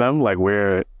flag on them, like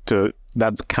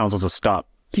that counts as a stop?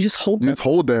 You just hold them. Just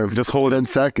hold them. Just hold 10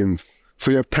 seconds. So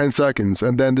you have 10 seconds,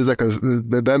 and then there's like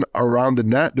then around the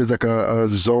net there's like a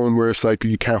zone where it's like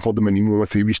you can't hold them anymore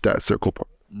once you reach that circle point.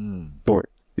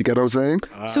 You get what I'm saying?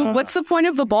 So what's the point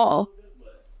of the ball?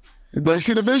 But you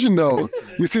see the vision though.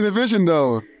 You see the vision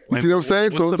though. You see what I'm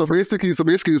saying? So basically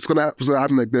it's gonna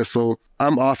happen like this. So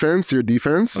I'm offense, you're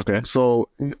defense. Okay. So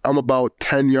I'm about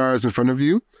 10 yards in front of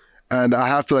you, and I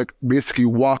have to like basically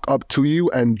walk up to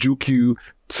you and juke you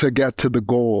to get to the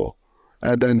goal,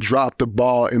 and then drop the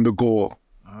ball in the goal.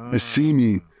 You see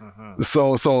me?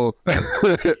 So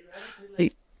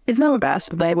it's not a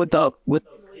basketball with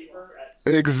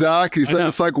exactly.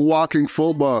 It's like walking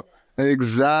football.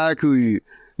 Exactly.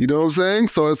 You know what I'm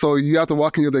saying? So you have to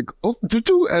walk in, you're like, oh,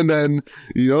 and then,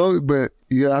 but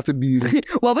you have to be.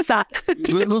 What was that?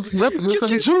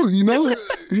 Listen, you know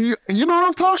what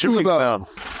I'm talking about.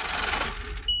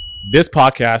 This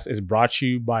podcast is brought to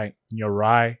you by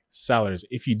Nyorai Cellars.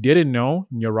 If you didn't know,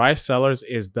 Nyorai Cellars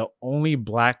is the only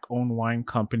Black-owned wine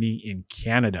company in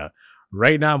Canada.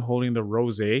 Right now, I'm holding the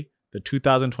Rosé, the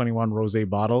 2021 Rosé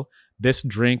bottle. This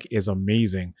drink is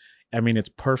amazing. I mean, it's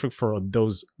perfect for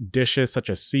those dishes such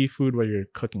as seafood, where you're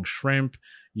cooking shrimp,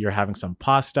 you're having some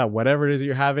pasta, whatever it is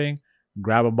you're having.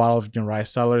 Grab a bottle of Nyorai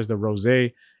Cellars, the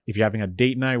Rosé. If you're having a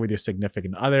date night with your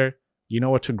significant other, you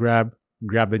know what to grab.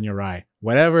 Grab the Nyorai.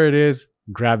 Whatever it is,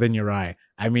 grab the Nyorai.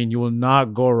 I mean, you will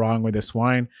not go wrong with this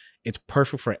wine. It's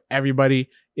perfect for everybody.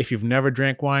 If you've never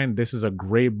drank wine, this is a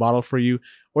great bottle for you.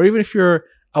 Or even if you're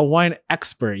a wine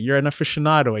expert, you're an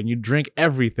aficionado and you drink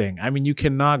everything. I mean, you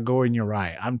cannot go in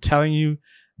Nyorai. I'm telling you,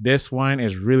 this wine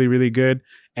is really, really good.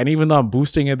 And even though I'm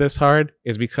boosting it this hard,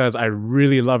 is because I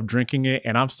really love drinking it,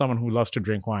 and I'm someone who loves to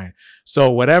drink wine.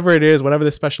 So whatever it is, whatever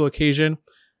the special occasion,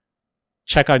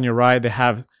 check out Nyorai. They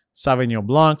have Sauvignon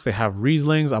Blancs, they have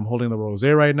Rieslings. I'm holding the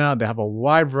Rosé right now. They have a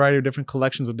wide variety of different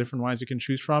collections of different wines you can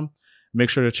choose from. Make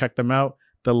sure to check them out.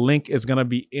 The link is going to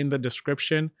be in the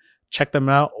description. Check them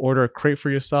out, order a crate for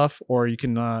yourself, or you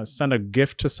can send a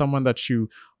gift to someone that you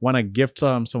want to gift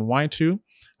some wine to.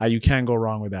 You can't go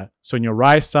wrong with that. So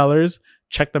Nyorai Cellars,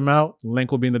 check them out.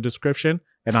 Link will be in the description.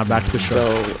 And now back to the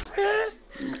show. So,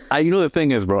 the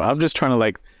thing is, bro, I'm just trying to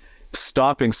like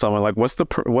stopping someone. Like, what's the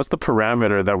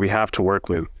parameter that we have to work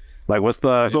with? Like, what's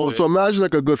the... So imagine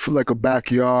like a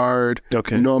backyard.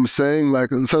 Okay. You know what I'm saying? Like,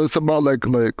 so it's about like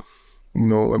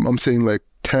I'm saying like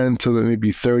 10 to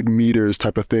maybe 30 meters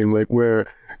type of thing. Like where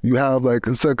you have like,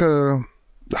 it's like how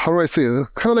do I say it?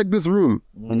 Kind of like this room,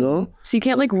 you know? So you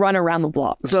can't like run around the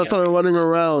block. It's not running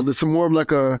around. It's more of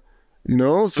like a,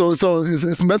 so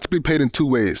it's meant to be played in two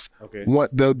ways. Okay.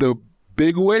 What the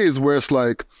big way is where it's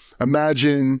like,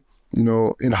 imagine,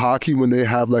 in hockey when they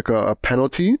have like a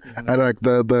penalty and like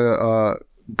the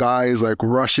guy is like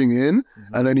rushing in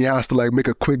and then he has to like make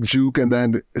a quick juke and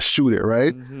then shoot it,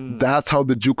 right? That's how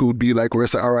the juke would be like, where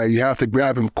it's like, all right, you have to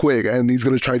grab him quick and he's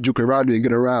going to try to juke around you and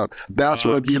get around. That's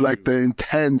what it'd be like the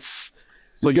intense.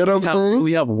 So you get what I'm saying?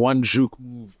 We have one juke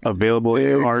move available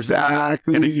in ours.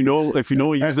 Exactly. And if you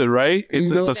know use it right,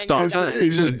 it's a stop.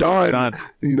 It's just done.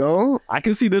 I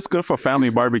can see this good for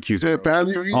family barbecues. Yeah,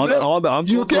 family. All the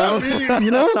uncles.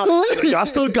 I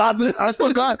still got this.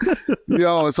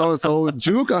 Yo, so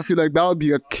juke, I feel like that would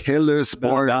be a killer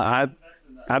sport.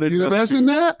 You invest in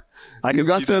that? You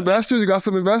got some investors? You got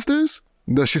some investors?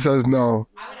 No, she says no.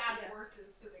 I would add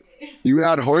horses to the game. You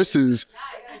add horses.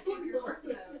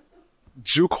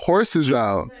 Juke horses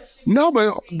out. No,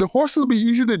 but the horses will be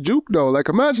easy to juke though. Like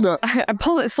imagine that. I'm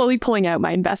slowly pulling out my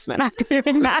investment after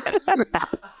hearing that.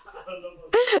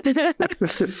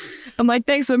 I'm like,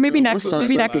 thanks, but maybe next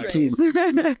team.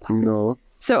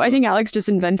 So I think Alex just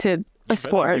invented a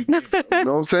sport. You know what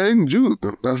I'm saying? Juke.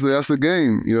 That's the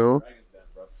game,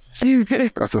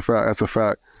 That's a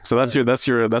fact. So that's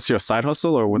your side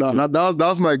hustle, or what's that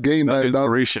was my game. That's that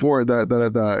inspiration. Sport that.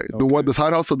 Okay. The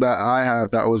side hustle that I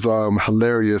have that was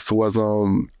hilarious was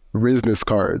business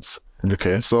cards.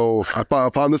 Okay. So I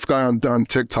found this guy on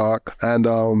TikTok, and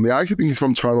I actually think he's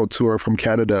from Toronto too, or from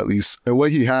Canada at least. And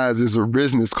what he has is a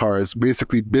business cards,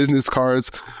 basically business cards,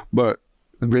 but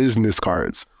business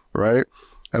cards, right?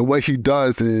 And what he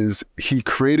does is he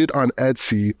created on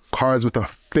Etsy cards with a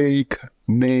fake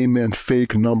name and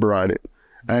fake number on it.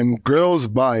 And girls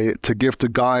buy it to give to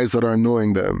guys that are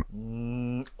annoying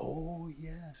them. Oh,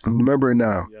 yes. Remember it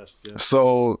now. Yes.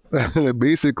 So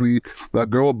basically, that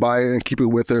girl will buy it and keep it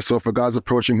with her. So if a guy's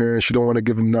approaching her and she don't want to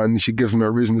give him nothing, she gives him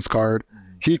a business card.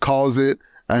 He calls it,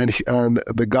 and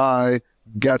the guy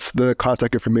gets the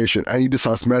contact information, and he just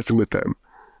starts messing with them.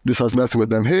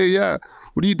 Hey, yeah,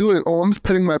 what are you doing? Oh, I'm just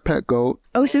petting my pet goat.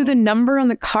 Oh, so the number on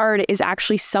the card is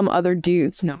actually some other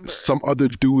dude's number. Some other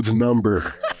dude's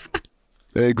number.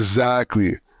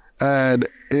 Exactly. And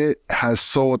it has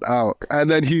sold out.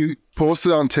 And then he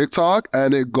posted on TikTok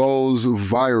and it goes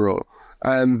viral.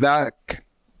 And that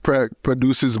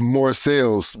produces more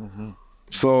sales.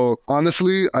 So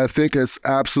honestly, I think it's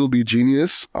absolutely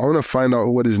genius. I want to find out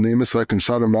what his name is so I can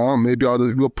shout him out. Maybe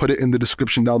we'll put it in the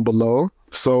description down below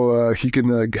so he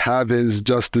can have his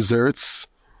just desserts.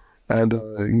 And,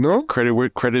 Credit where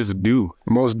credit is due.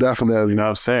 Most definitely. You know what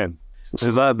I'm saying?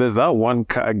 There's that one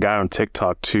guy on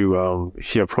TikTok too.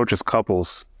 He approaches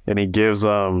couples and he gives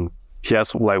he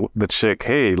asks like the chick,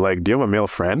 hey, like, do you have a male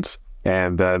friend?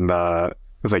 And then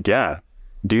it's like, yeah.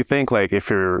 Do you think like if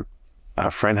your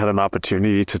friend had an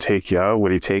opportunity to take you out,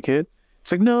 would he take it?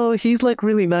 It's like, no, he's like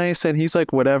really nice and he's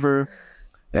like whatever.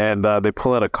 And they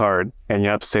pull out a card and you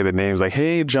have to say the names like,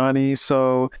 hey, Johnny,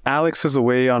 so Alex is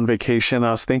away on vacation.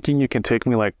 I was thinking you can take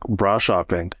me like bra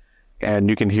shopping.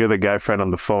 And you can hear the guy friend on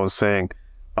the phone saying,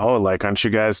 oh, like, aren't you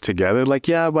guys together? Like,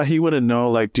 yeah, but he wouldn't know.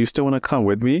 Like, do you still want to come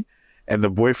with me? And the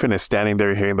boyfriend is standing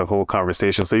there hearing the whole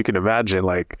conversation. So you can imagine,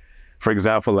 like, for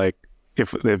example, like,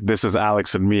 if this is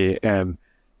Alex and me and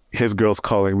his girl's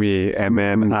calling me and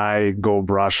then I go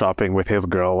bra shopping with his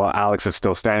girl while Alex is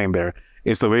still standing there.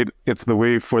 It's the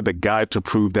way for the guy to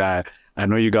prove that I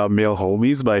know you got male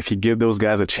homies, but if you give those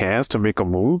guys a chance to make a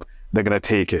move, they're going to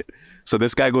take it. So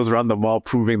this guy goes around the mall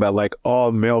proving that like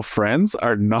all male friends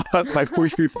are not like who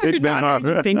you think they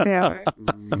are. I think they are.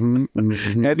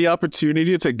 Any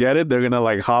opportunity to get it, they're going to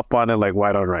like hop on it like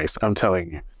white on rice. I'm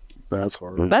telling you. That's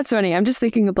horrible. That's funny. I'm just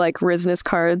thinking of like business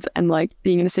cards and like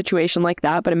being in a situation like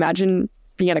that. But imagine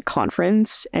being at a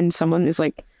conference and someone is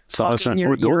like, those are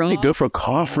only good for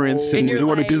conference. And you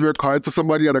want to give your card to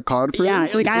somebody at a conference? Yeah,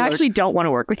 like I actually don't want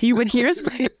to work with you, but here's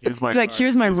my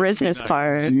business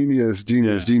card.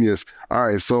 Genius. All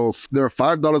right, so there are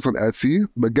 $5 on Etsy,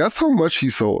 but guess how much he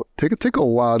sold? Take a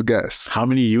wild guess. How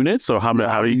many units or how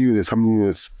many units?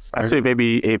 I'd say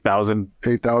maybe 8,000.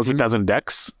 8,000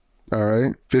 decks. All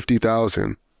right,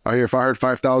 50,000. I hear if I heard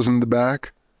 5,000 in the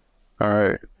back. All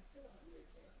right,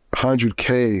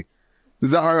 100K.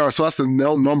 Is that all right? So that's the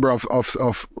number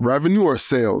of revenue or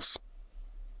sales?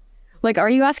 Like,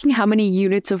 are you asking how many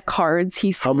units of cards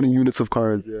he's... How many units of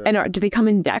cards, yeah. And do they come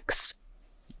in decks?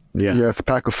 Yeah. Yeah, it's a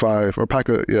pack of 5 or pack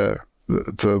of, yeah.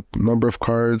 It's a number of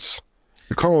cards.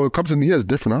 It comes in, he has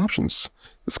different options.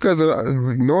 This guy's he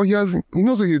knows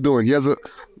what he's doing. He has a,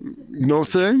 you know what I'm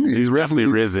saying? He's definitely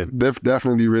risen.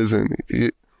 Definitely risen.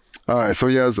 All right, so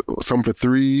he has some for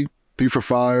 3 for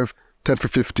 5, 10 for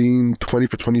 15, 20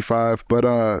 for 25. But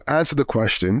answer the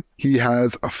question. He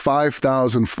has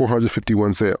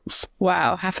 5,451 sales.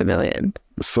 Wow, 500,000.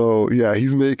 So yeah,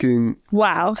 he's making...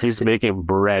 Wow. He's making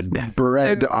bread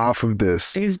off of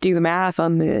this. Just do the math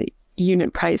on the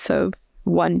unit price of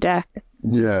one deck.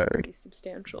 Yeah. Pretty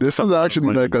substantial. This is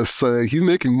actually like he's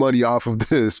making money off of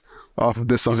this.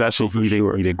 He's actually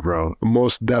eating, bro.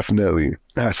 Most definitely.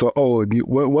 Yeah, so,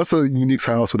 what's a unique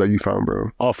side hustle that you found,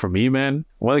 bro? Oh, for me, man,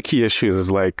 one of the key issues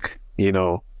is like,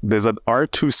 there's an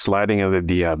art to sliding in the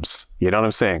DMs. You know what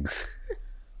I'm saying?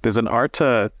 There's an art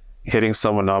to hitting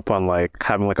someone up on like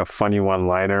having like a funny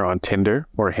one-liner on Tinder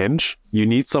or Hinge. You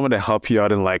need someone to help you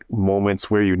out in like moments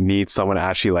where you need someone to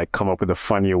actually like come up with a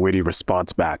funny or witty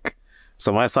response back.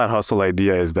 So my side hustle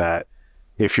idea is that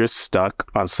if you're stuck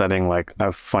on sending like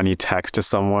a funny text to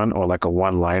someone or like a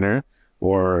one-liner,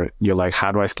 or you're like,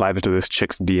 how do I slide into this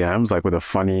chick's DMs like with a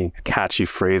funny, catchy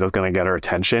phrase that's gonna get her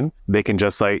attention? They can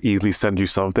just like easily send you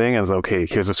something and say, okay,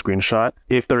 here's a screenshot.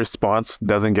 If the response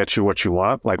doesn't get you what you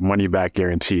want, like money back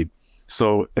guaranteed.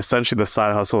 So essentially the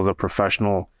side hustle is a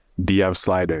professional DM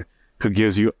slider who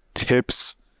gives you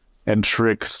tips and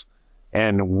tricks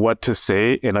and what to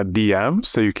say in a DM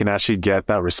so you can actually get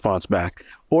that response back.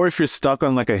 Or if you're stuck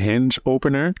on like a Hinge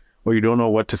opener or you don't know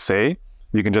what to say,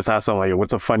 you can just ask them like,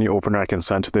 what's a funny opener I can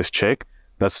send to this chick?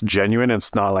 that's genuine.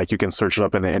 It's not like you can search it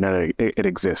up in the internet. It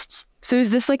exists. So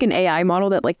is this like an AI model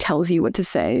that like tells you what to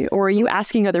say, or are you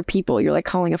asking other people? You're like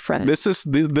calling a friend. This is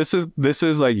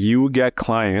like you get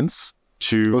clients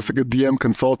to. It's like a DM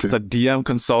consultant. It's a DM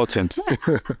consultant.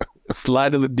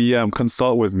 Slide in the DM,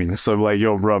 consult with me. So like,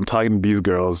 yo, bro, I'm talking to these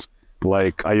girls.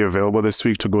 Like, are you available this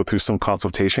week to go through some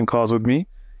consultation calls with me?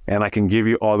 And I can give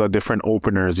you all the different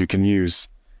openers you can use.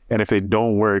 And if they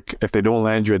don't work, if they don't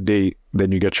land you a date,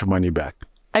 then you get your money back.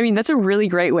 I mean, that's a really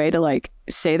great way to like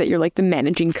say that you're like the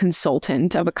managing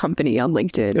consultant of a company on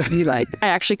LinkedIn. Be like, I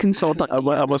actually consult on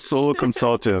I'm a solo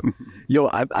consultant. Yo,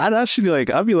 I'd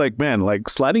be like, man, like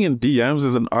sliding in DMs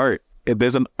is an art.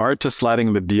 There's an art to sliding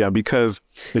in the DM, because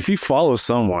if you follow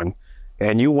someone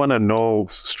and you want to know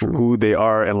who they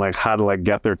are and like how to like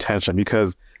get their attention,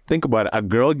 because think about it, a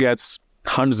girl gets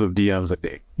hundreds of DMs a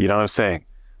day. You know what I'm saying?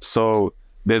 So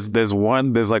there's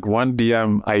one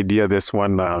DM idea. This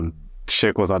one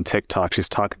chick was on TikTok. She's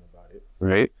talking about it,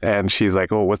 right? And she's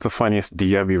like, oh, what's the funniest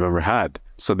DM you've ever had?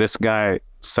 So this guy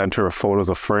sent her photos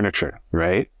of furniture,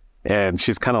 right? And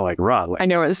she's kind of like, raw. Like, I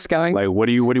know where this is going. Like,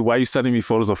 why are you sending me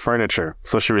photos of furniture?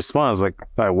 So she responds like,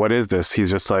 what is this? He's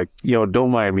just like, yo,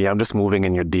 don't mind me. I'm just moving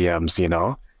in your DMs, you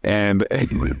know? And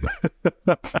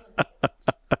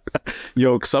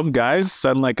yo, some guys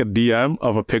send like a DM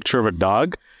of a picture of a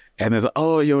dog. And there's,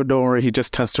 oh, yo, don't worry. He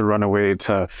just tends to run away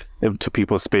to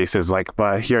people's spaces. Like,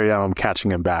 but here I am, I'm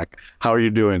catching him back. How are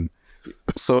you doing?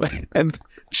 So, and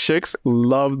chicks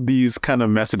love these kind of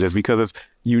messages because it's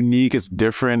unique, it's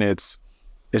different, it's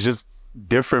just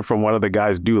different from what other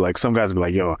guys do. Like some guys be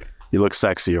like, yo, you look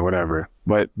sexy or whatever.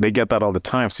 But they get that all the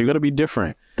time. So you got to be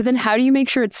different. But then how do you make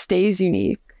sure it stays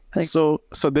unique? Like, so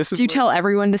this is... Do you tell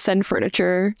everyone to send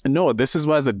furniture? No, this is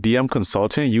why as a DM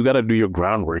consultant, you got to do your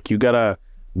groundwork. You got to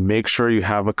make sure you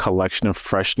have a collection of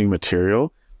fresh new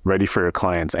material ready for your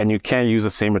clients. And you can't use the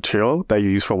same material that you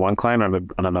use for one client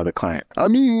on another client. I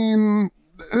mean,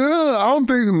 I don't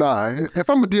think, if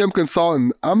I'm a DM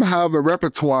consultant, I'm gonna have a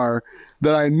repertoire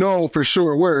that I know for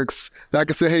sure works, that I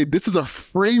can say, hey, this is a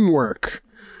framework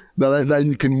that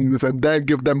you can use, and then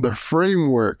give them the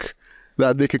framework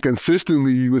that they can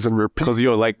consistently use and repeat. Because,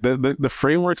 yo, like the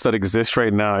frameworks that exist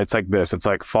right now, it's like this. It's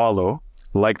like follow,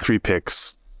 like 3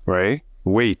 pics, right?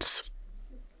 Wait.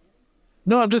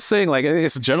 No, I'm just saying, like,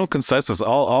 it's a general consensus.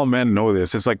 All men know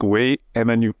this. It's like wait, and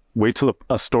then you wait till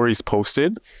a story's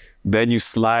posted, then you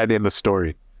slide in the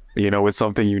story, you know, with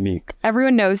something unique.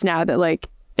 Everyone knows now that, like,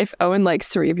 if Owen likes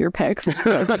 3 of your pics,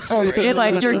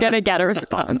 like, you're gonna get a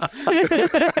response.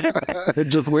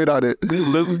 Just wait on it.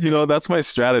 Listen, you know, that's my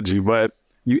strategy. But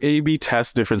you A/B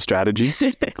test different strategies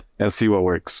and see what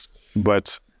works.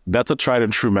 But that's a tried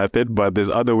and true method. But there's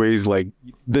other ways, like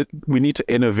we need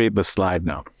to innovate the slide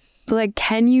now. Like,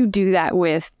 can you do that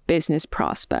with business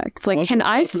prospects? Like, can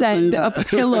I send a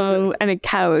pillow and a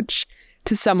couch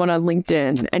to someone on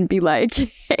LinkedIn and be like,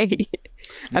 hey,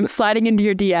 I'm sliding into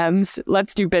your DMs.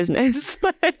 Let's do business.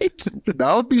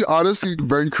 That would be honestly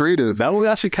very creative. That would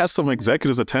actually catch some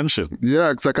executives' attention.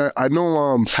 Yeah, it's like I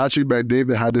know Patrick Bay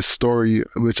David had this story,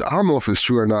 which I don't know if it's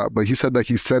true or not, but he said that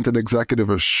he sent an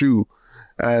executive a shoe.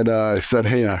 And said,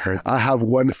 hey, I have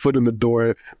 1 foot in the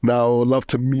door. Now I would love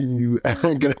to meet you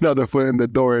and get another foot in the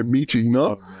door and meet you, you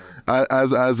know,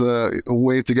 as a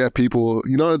way to get people,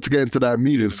 you know, to get into that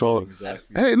meeting. So,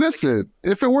 hey, listen,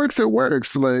 if it works, it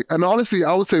works. Like, and honestly,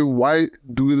 I would say, why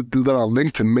do that on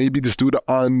LinkedIn? Maybe just do it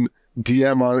on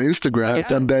DM on Instagram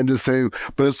and then just say,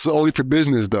 but it's only for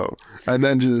business though. And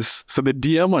then just... So the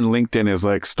DM on LinkedIn is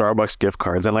like Starbucks gift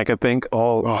cards. And like, I think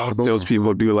all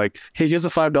salespeople do like, hey, here's a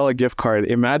 $5 gift card.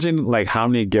 Imagine like how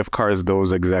many gift cards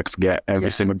those execs get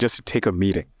every single, just to take a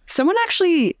meeting. Someone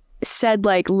actually said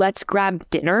like, let's grab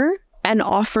dinner, and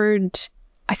offered,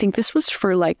 I think this was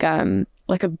for like a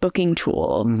booking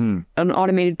tool, an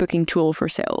automated booking tool for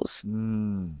sales.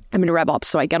 I'm in RevOps,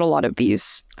 so I get a lot of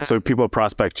these. So people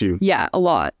prospect you? Yeah, a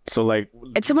lot. So like...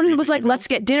 And someone was like, let's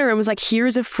get dinner, and was like,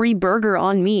 here's a free burger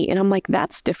on me. And I'm like,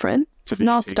 that's different. It's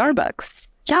not Starbucks.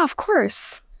 Yeah, of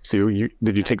course. So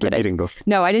did you take the meeting though?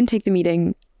 No, I didn't take the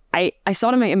meeting. I saw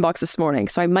it in my inbox this morning,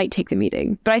 so I might take the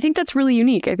meeting. But I think that's really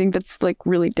unique. I think that's like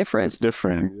really different. It's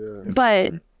different. Yeah.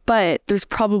 But there's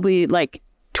probably like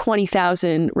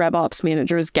 20,000 RevOps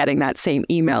managers getting that same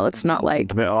email. It's not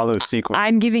like all those sequence.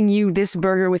 I'm giving you this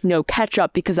burger with no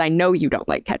ketchup because I know you don't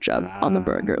like ketchup on the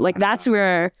burger. Like that's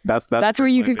where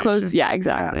you can close. Yeah,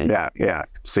 exactly. Yeah.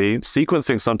 See,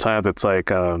 sequencing sometimes it's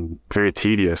like very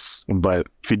tedious, but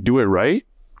if you do it right,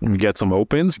 you get some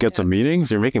opens, get some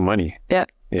meetings, you're making money. Yeah.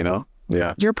 You know?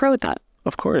 Yeah. You're a pro at that.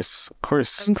 Of course.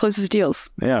 And closes deals.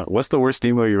 Yeah. What's the worst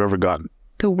email you've ever gotten?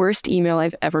 The worst email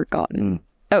I've ever gotten.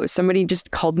 oh, somebody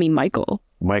just called me Michael.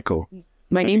 Michael.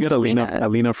 My name's Get Alina.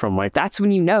 Alina from Michael. That's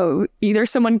when you know either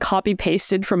someone copy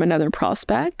pasted from another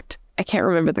prospect. I can't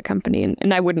remember the company,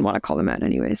 and I wouldn't want to call them out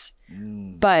anyways.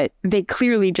 But they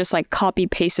clearly just like copy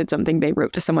pasted something they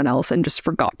wrote to someone else and just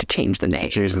forgot to change the name.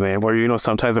 Change the name. Or, you know,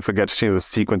 sometimes I forget to change the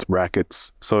sequence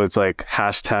brackets. So it's like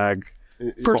hashtag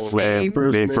First name.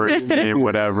 first name,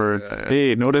 whatever.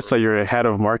 Hey, notice that you're head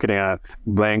of marketing at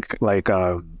blank, like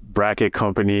bracket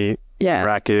company, Yeah,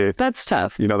 bracket. that's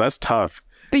tough. You know, that's tough.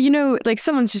 But you know, like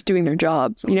someone's just doing their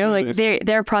job. You know, like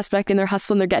they're prospecting, they're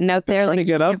hustling, they're getting out there. Trying Like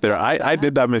to get up there. I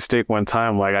did that mistake one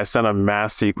time. Like I sent a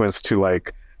mass sequence to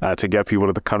like to get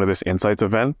people to come to this insights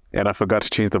event, and I forgot to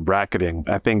change the bracketing.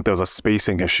 I think there was a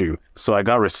spacing issue. So I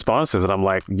got responses, and I'm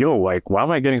like, yo, like, why am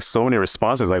I getting so many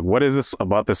responses? Like, what is this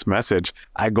about this message?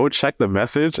 I go check the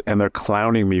message, and they're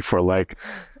clowning me for like,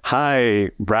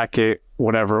 hi, bracket,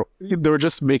 whatever. They were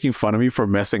just making fun of me for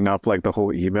messing up like the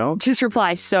whole email. just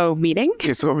reply, so meeting?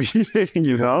 Okay, so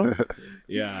you know?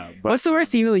 Yeah. What's the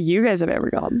worst email you guys have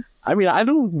ever gotten? I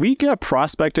mean, we get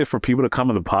prospected for people to come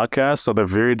on the podcast, so they're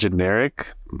very generic.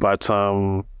 But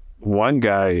one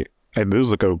guy, and this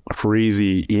was like a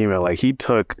crazy email, like he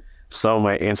took some of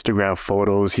my Instagram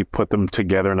photos, he put them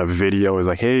together in a video. He's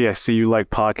like, hey, I see you like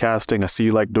podcasting, I see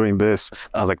you like doing this.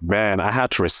 I was like, man, I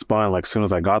had to respond like as soon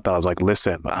as I got that. I was like,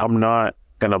 listen, I'm not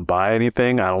gonna buy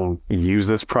anything, I don't use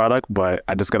this product, but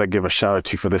I just gotta give a shout out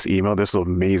to you for this email. This is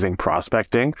amazing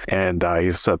prospecting. And he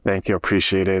said, thank you,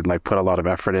 appreciate it, like put a lot of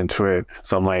effort into it.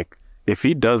 So I'm like, if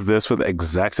he does this with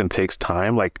execs and takes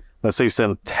time, like let's say you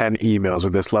send 10 emails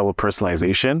with this level of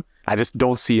personalization, I just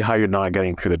don't see how you're not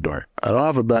getting through the door. I don't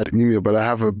have a bad email, but I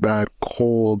have a bad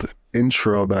cold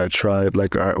intro that I tried.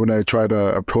 Like when I tried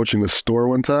approaching a store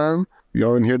one time.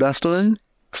 Y'all didn't hear that story?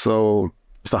 So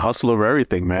It's a hustle over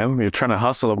everything, man. You're trying to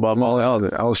hustle above all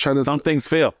else. I was trying to. Some things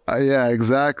fail. Yeah,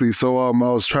 exactly. So I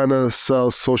was trying to sell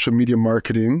social media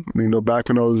marketing, you know, back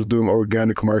when I was doing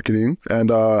organic marketing. And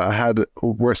I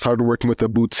started working with a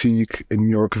boutique in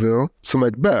Yorkville. So I'm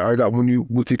like, bet, I got one new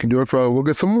boutique in Yorkville, we'll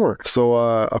get some more. So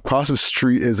across the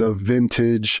street is a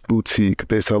vintage boutique.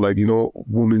 They sell like, you know,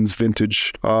 women's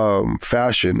vintage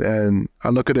fashion. And I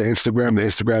look at the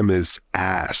Instagram is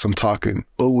ass. I'm talking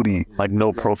booty. Like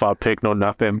no profile pic, no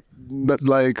nothing.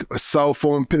 Like a cell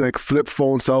phone, like flip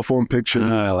phone, cell phone pictures.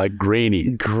 Like grainy.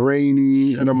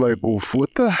 And I'm like, oof,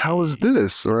 what the hell is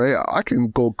this? Right? I can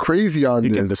go crazy on You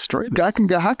this. can destroy this.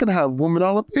 I can have women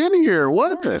all up in here.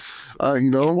 What? Yes. You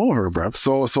know? Game over, bro.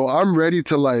 So I'm ready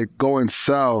to like go and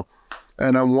sell.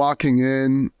 And I'm walking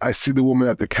in. I see the woman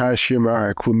at the cashier. I'm like, all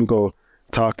right, cool. Let me go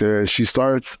talk to her. And she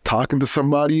starts talking to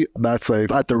somebody that's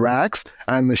like at the racks.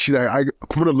 And she like,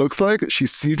 what it looks like, she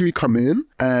sees me come in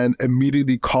and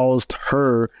immediately calls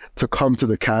her to come to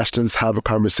the cash to just have a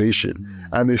conversation.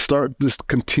 And they start just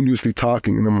continuously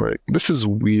talking. And I'm like, this is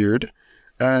weird.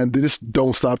 And they just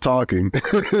don't stop talking.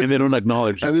 And they don't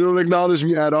acknowledge you. And they don't acknowledge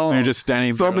me at all. So you're just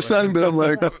standing So I'm just standing there. I'm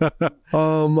like,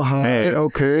 hi, Hey.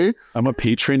 okay. I'm a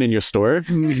patron in your store.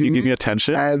 You give me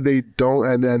attention. And they don't,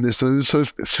 and then they're so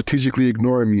strategically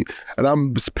ignoring me. And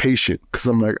I'm just patient because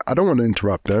I'm like, I don't want to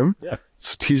interrupt them. Yeah.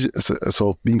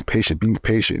 So being patient.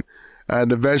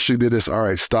 And eventually they just, all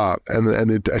right, stop.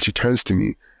 And she turns to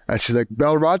me and she's like,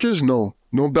 Bell Rogers? No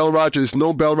Bell Rogers.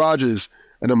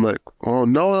 And I'm like, oh,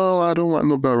 no, I don't want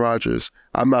no Bell Rogers.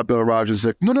 I'm not Bell Rogers.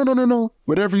 Like, no.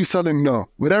 Whatever you're selling, no.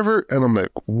 Whatever. And I'm like,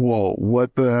 whoa,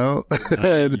 what the hell?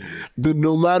 And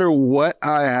no matter what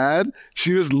I had,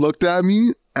 she just looked at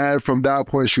me. And from that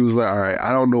point, she was like, all right,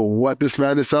 I don't know what this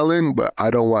man is selling, but I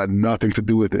don't want nothing to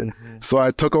do with it. So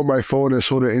I took out my phone and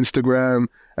showed her Instagram.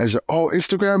 And she's like, oh,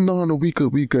 Instagram? No, we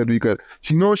good.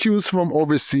 She knows she was from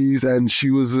overseas and she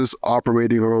was just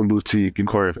operating her own boutique. Of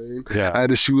course. Yeah.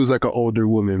 And she was like an older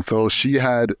woman. So she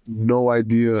had no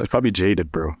idea. She's probably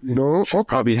jaded, bro. You know? Or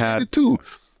Probably had it too.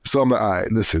 So I'm like, all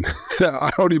right, listen, I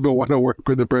don't even want to work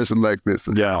with a person like this.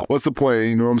 Yeah. What's the point?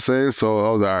 You know what I'm saying? So I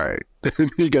was like, all right, let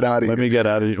me get out of here. Let me get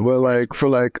out of here. Well, like for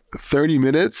like 30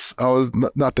 minutes, I was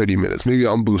not 30 minutes, maybe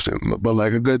I'm boosting, but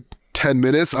like a good 10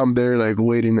 minutes, I'm there like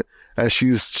waiting, and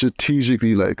she's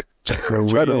strategically like trying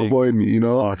to avoid me, you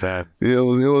know? Oh, man. It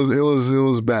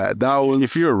was bad. That was,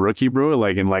 If you're a rookie, bro,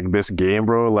 like in like this game,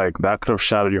 bro, like that could have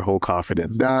shattered your whole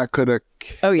confidence. that could have.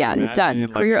 Oh yeah, Imagine, done.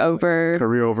 like, Career over.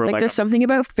 Career over. Like there's something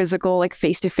about physical, like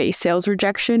face-to-face sales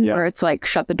rejection Yeah. where it's like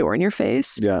shut the door in your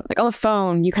face. Yeah. Like on the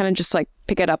phone, you kind of just like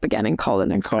pick it up again and call the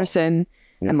next person.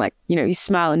 Yeah. And like, you know, you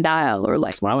smile and dial or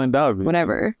like Smile and dial.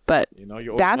 whatever. But You know,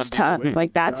 you always that's gotta tough. be awake.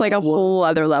 Like that's like a whole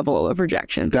other level of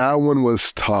rejection. That one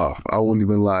was tough. I won't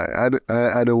even lie.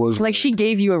 And it was Like she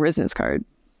gave you a business card.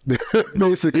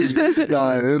 Basically,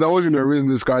 yeah, and that wasn't a reason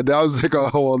to describe. That was like a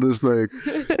whole this like,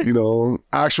 you know,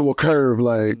 actual curve.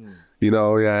 Like, you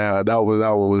know, yeah, that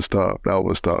one was tough. That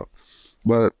was tough.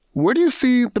 But where do you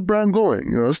see the brand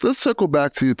going? You know, let's circle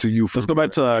back to you. Let's go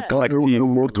back to Kollektiv.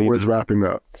 And work towards wrapping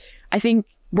up. I think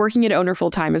working at Ownr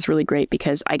full time is really great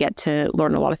because I get to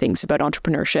learn a lot of things about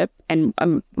entrepreneurship. And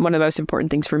one of the most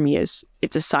important things for me is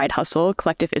it's a side hustle.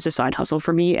 Kollektiv is a side hustle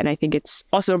for me. And I think it's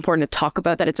also important to talk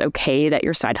about that it's okay that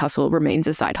your side hustle remains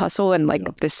a side hustle and like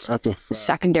this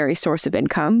secondary source of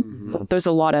income. Mm-hmm. There's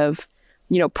a lot of,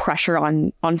 you know, pressure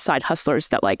on side hustlers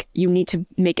that like you need to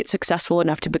make it successful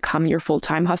enough to become your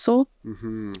full-time hustle.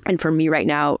 Mm-hmm. And for me right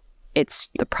now, it's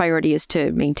the priority is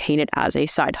to maintain it as a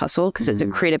side hustle because it's a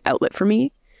creative outlet for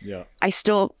me. Yeah. I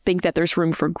still think that there's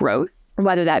room for growth,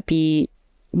 whether that be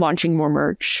launching more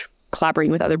merch,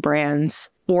 collaborating with other brands,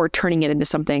 or turning it into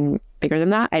something bigger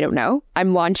than that. I don't know.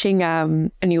 I'm launching a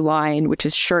new line, which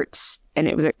is shirts. And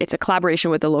it's a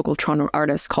collaboration with a local Toronto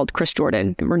artist called Chris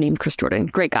Jordan. We're named Chris Jordan.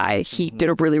 Great guy. He did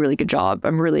a really, really good job.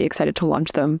 I'm really excited to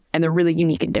launch them. And they're really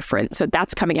unique and different. So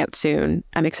that's coming out soon.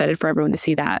 I'm excited for everyone to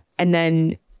see that. And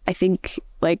then I think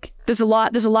like there's a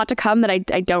lot to come that I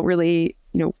don't really,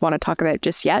 you know, want to talk about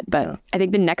just yet. But I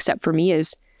think the next step for me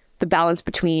is the balance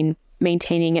between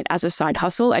maintaining it as a side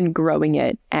hustle and growing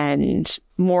it and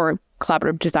more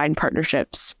collaborative design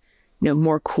partnerships, you know,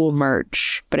 more cool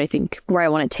merch. But I think where I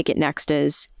want to take it next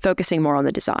is focusing more on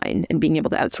the design and being able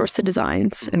to outsource the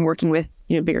designs and working with,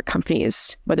 you know, bigger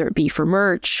companies, whether it be for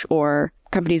merch or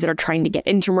companies that are trying to get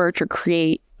into merch or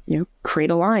create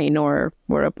a line or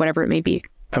whatever it may be.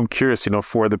 I'm curious, you know,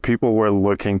 for the people who are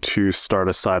looking to start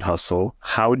a side hustle,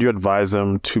 how would you advise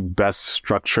them to best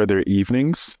structure their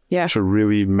evenings to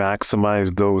really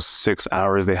maximize those 6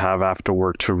 hours they have after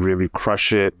work to really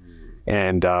crush it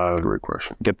and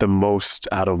get the most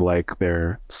out of like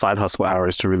their side hustle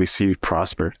hours to really see it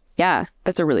prosper? Yeah,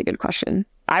 that's a really good question.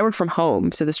 I work from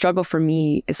home, so the struggle for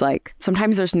me is like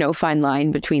sometimes there's no fine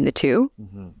line between the two.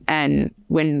 Mm-hmm. And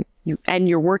when you end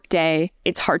your work day,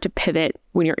 it's hard to pivot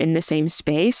when you're in the same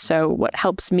space. So what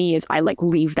helps me is I like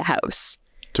leave the house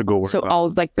to go work. So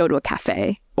I'll like go to a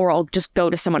cafe, or I'll just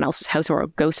go to someone else's house, or I'll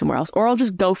go somewhere else, or I'll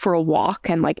just go for a walk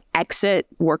and like exit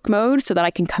work mode so that I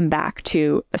can come back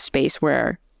to a space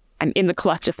where I'm in the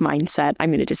collective mindset. I'm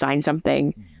going to design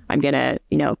something. I'm going to,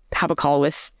 you know, have a call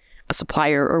with a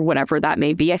supplier or whatever that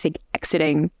may be. I think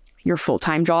exiting your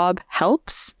full-time job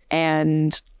helps,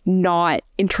 and not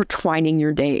intertwining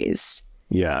your days.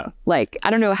 Yeah. Like, I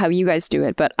don't know how you guys do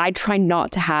it, but I try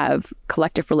not to have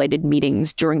Kollektiv related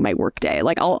meetings during my workday.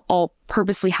 Like I'll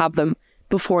purposely have them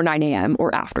before 9 a.m.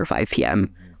 or after 5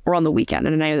 p.m. or on the weekend.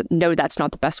 And I know that's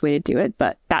not the best way to do it,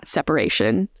 but that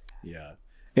separation. Yeah.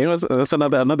 You know, that's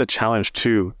another challenge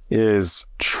too, is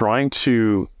trying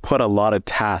to put a lot of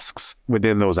tasks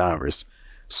within those hours.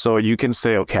 So you can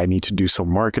say, okay, I need to do some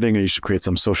marketing, I need to create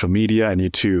some social media, I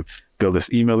need to build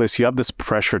this email list. You have this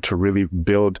pressure to really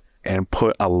build and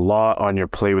put a lot on your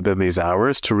plate within these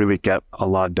hours to really get a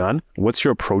lot done. What's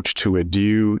your approach to it? Do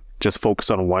you just focus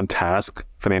on one task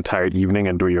for the entire evening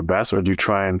and do your best, or do you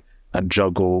try and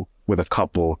juggle with a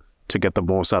couple to get the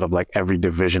most out of like every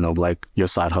division of like your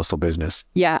side hustle business?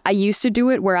 Yeah, I used to do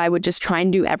it where I would just try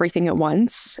and do everything at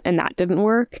once, and that didn't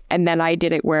work. And then I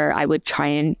did it where I would try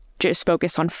and just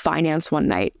focus on finance one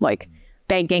night, like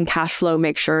banking, cash flow,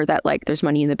 make sure that like there's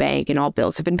money in the bank and all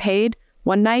bills have been paid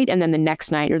one night. And then the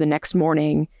next night or the next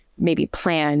morning, maybe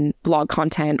plan blog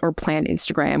content or plan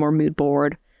Instagram or mood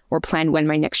board, or plan when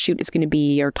my next shoot is going to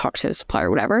be, or talk to a supplier or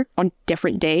whatever on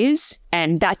different days.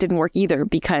 And that didn't work either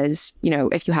because, you know,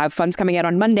 if you have funds coming out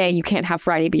on Monday, you can't have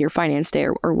Friday be your finance day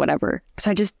or whatever. So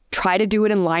I just try to do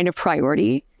it in line of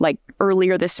priority. Like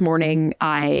earlier this morning,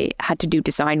 I had to do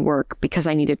design work because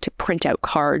I needed to print out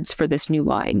cards for this new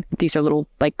line. These are little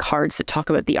like cards that talk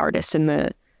about the artist and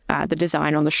the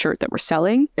design on the shirt that we're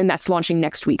selling. And that's launching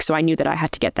next week. So I knew that I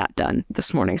had to get that done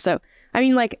this morning. So I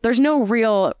mean, like, there's no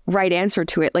real right answer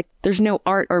to it. Like, there's no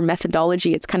art or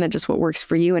methodology. It's kind of just what works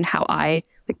for you, and how I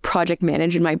like project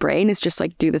manage in my brain is just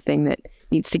like do the thing that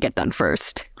needs to get done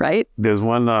first, right? There's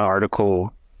one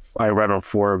article I read on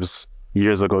Forbes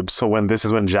years ago. So when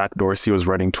Jack Dorsey was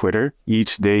running Twitter,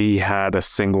 each day he had a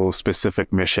single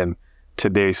specific mission.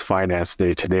 Today's finance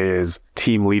day. Today is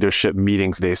team leadership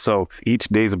meetings day. So each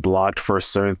day is blocked for a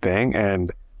certain thing.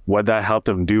 And what that helped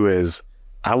him do is,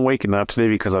 I'm waking up today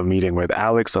because I'm meeting with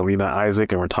Alex, Alina,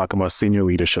 Isaac, and we're talking about senior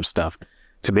leadership stuff.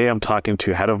 Today, I'm talking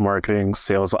to head of marketing,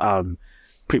 sales,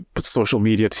 social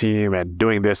media team, and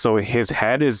doing this. So his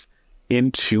head is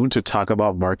in tune to talk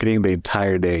about marketing the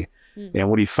entire day. And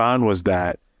what he found was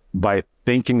that by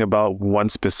thinking about one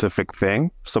specific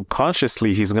thing,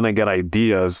 subconsciously, he's going to get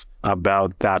ideas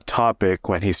about that topic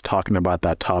when he's talking about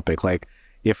that topic. Like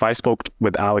if I spoke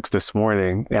with Alex this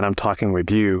morning and I'm talking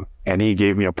with you and he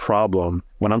gave me a problem,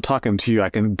 when I'm talking to you, I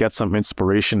can get some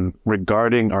inspiration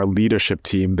regarding our leadership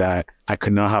team that I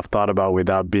could not have thought about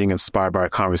without being inspired by a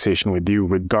conversation with you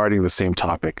regarding the same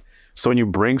topic. So when you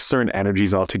bring certain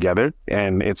energies all together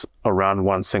and it's around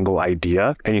one single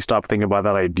idea and you stop thinking about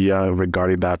that idea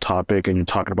regarding that topic and you're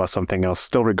talking about something else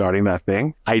still regarding that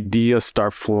thing, ideas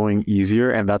start flowing easier.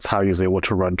 And that's how he was able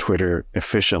to run Twitter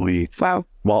efficiently. Wow.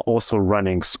 While also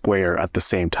running Square at the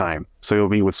same time. So he'll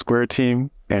be with Square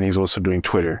team and he's also doing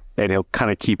Twitter and he'll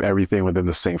kind of keep everything within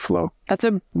the same flow. That's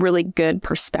a really good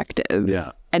perspective.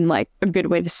 Yeah. And like a good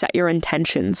way to set your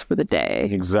intentions for the day.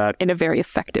 Exactly. In a very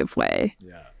effective way.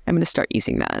 Yeah. I'm going to start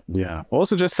using that. Yeah.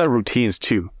 Also just set routines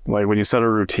too. Like when you set a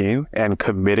routine and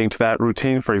committing to that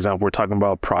routine, for example, we're talking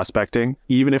about prospecting.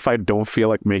 Even if I don't feel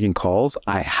like making calls,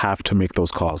 I have to make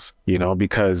those calls, you know,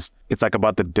 because it's like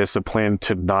about the discipline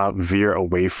to not veer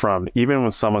away from, even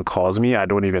when someone calls me, I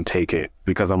don't even take it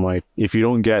because I'm like, if you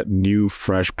don't get new,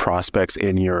 fresh prospects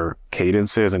in your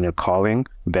cadences and your calling,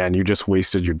 then you just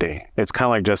wasted your day. It's kind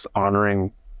of like just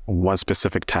honoring one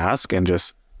specific task and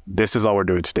just, this is all we're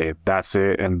doing today. That's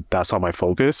it. And that's all my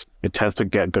focus. It tends to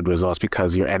get good results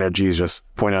because your energy is just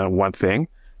pointing out one thing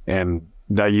and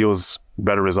that yields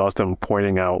better results than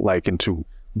pointing out like into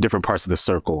different parts of the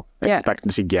circle, expecting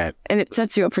to get. And it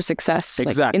sets you up for success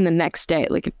Exactly. like, in the next day.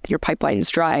 Like if your pipeline is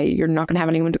dry, you're not going to have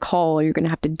anyone to call. You're going to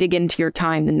have to dig into your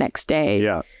time the next day.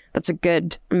 Yeah. That's a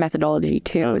good methodology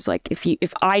too. It's like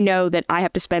if I know that I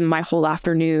have to spend my whole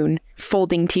afternoon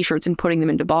folding t-shirts and putting them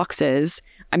into boxes,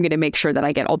 I'm going to make sure that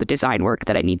I get all the design work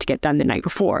that I need to get done the night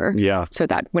before. Yeah. So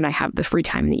that when I have the free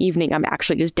time in the evening, I'm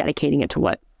actually just dedicating it to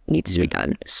what needs to be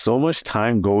done. So much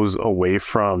time goes away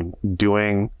from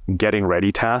doing getting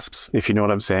ready tasks, if you know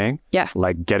what I'm saying. Yeah.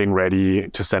 Like getting ready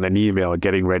to send an email,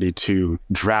 getting ready to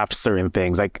draft certain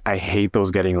things. Like I hate those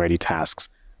getting ready tasks.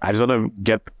 I just want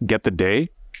to get the day,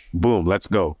 boom, let's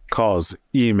go. Calls,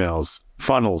 emails,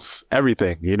 funnels,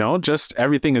 everything, you know, just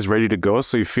everything is ready to go.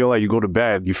 So you feel like you go to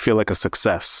bed, you feel like a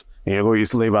success. And you go, you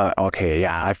sleep about, okay,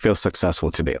 yeah, I feel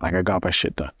successful today. Like I got my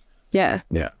shit done. Yeah.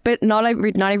 Yeah. But not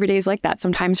every day is like that.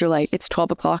 Sometimes you're like, it's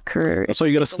 12 o'clock or... So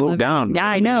you got to slow down. Yeah,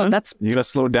 I know. You got to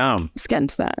slow down. Let's get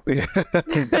into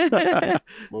that.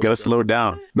 Got to slow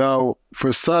down. Now,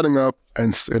 for signing up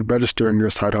and registering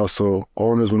your side hustle,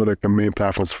 Ownr is one of the main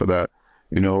platforms for that.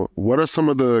 You know, what are some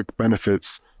of the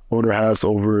benefits Ownr has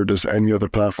over just any other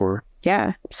platform?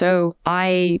 Yeah. So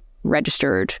I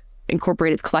registered,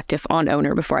 incorporated Kollektif on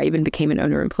Ownr before I even became an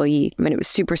Ownr employee. I mean, it was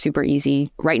super, super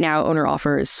easy. Right now, Ownr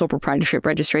offers sole proprietorship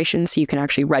registration, so you can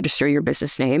actually register your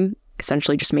business name,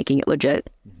 essentially just making it legit.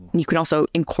 And you can also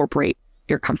incorporate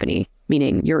your company,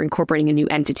 meaning you're incorporating a new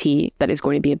entity that is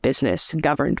going to be a business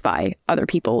governed by other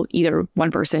people, either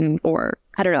one person or,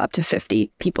 I don't know, up to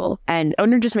 50 people. And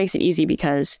Ownr just makes it easy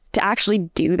because to actually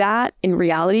do that in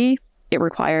reality, it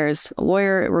requires a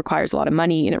lawyer, it requires a lot of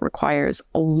money, and it requires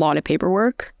a lot of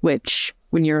paperwork, which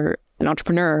when you're an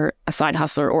entrepreneur, a side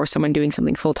hustler, or someone doing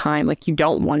something full time, like you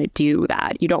don't want to do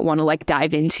that. You don't want to like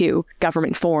dive into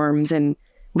government forms and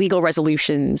legal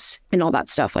resolutions and all that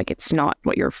stuff. Like it's not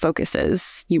what your focus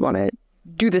is. You want to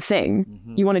do the thing.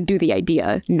 You want to do the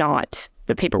idea, not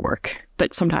the paperwork.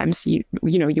 But sometimes you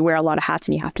wear a lot of hats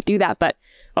and you have to do that. But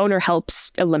Ownr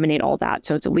helps eliminate all that.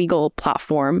 So it's a legal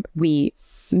platform. We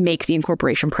make the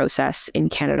incorporation process in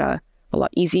Canada a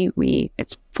lot easy.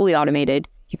 It's fully automated.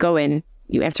 You go in,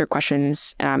 you answer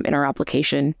questions in our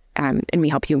application, and we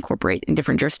help you incorporate in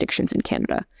different jurisdictions in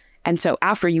Canada. And so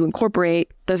after you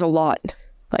incorporate, there's a lot.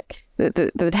 Like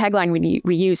the tagline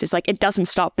we use is like, it doesn't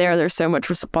stop there. There's so much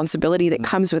responsibility that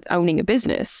comes with owning a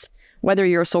business. Whether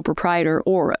you're a sole proprietor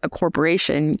or a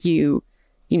corporation, you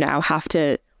now have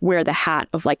to wear the hat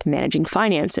of like managing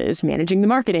finances, managing the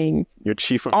marketing, Your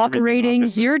chief of operating,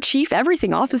 everything your chief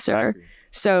everything officer. Exactly.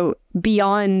 So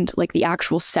beyond like the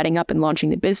actual setting up and launching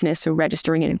the business, so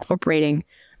registering and incorporating,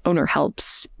 Ownr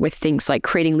helps with things like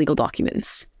creating legal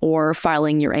documents or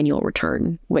filing your annual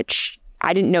return, which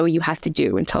I didn't know you had to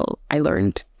do until I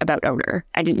learned about Ownr.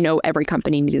 I didn't know every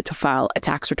company needed to file a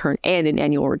tax return and an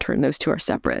annual return. Those two are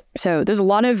separate. So there's a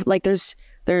lot of like, there's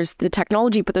the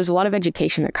technology, but there's a lot of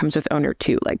education that comes with Ownr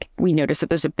too. Like we notice that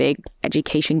there's a big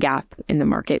education gap in the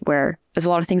market where there's a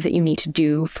lot of things that you need to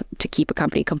do to keep a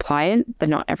company compliant that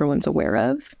not everyone's aware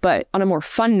of. But on a more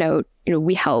fun note,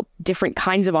 we help different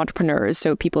kinds of entrepreneurs.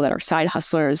 So people that are side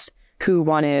hustlers who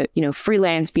want to,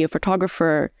 freelance, be a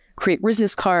photographer, create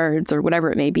business cards or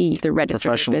whatever it may be. They're registered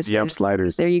Professional business. DM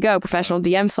sliders. There you go. Professional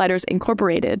DM Sliders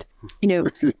Incorporated. You know,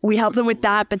 we help them with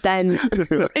that, but then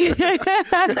Can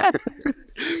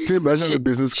you imagine a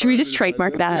business? should we just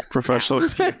trademark that? Professional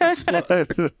DM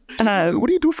slider. What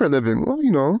do you do for a living? Well,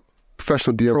 you know,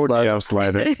 professional DM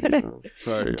slider. DM slider.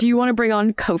 Sorry. Do you want to bring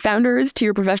on co-founders to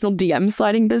your professional DM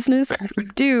sliding business? If you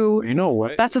do, You know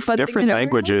what? that's a fun thing Different to know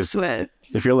languages. with.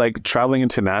 If you're like traveling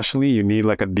internationally, you need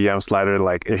like a DM slider.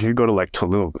 Like if you go to like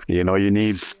Tulum, you know, you know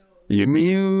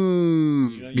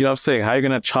what I'm saying? How you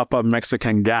gonna chop up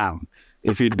Mexican gam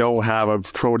if you don't have a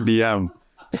pro DM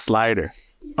slider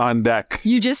on deck?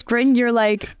 You just bring your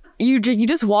like you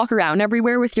just walk around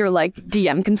everywhere with your like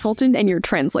DM consultant and your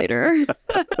translator.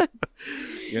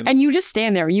 And you just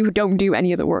stand there. You don't do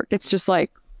any of the work. It's just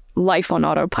like life on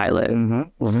autopilot.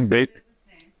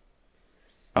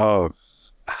 Oh,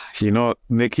 you know,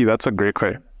 Nikki, that's a great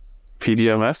question.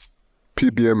 PDMS?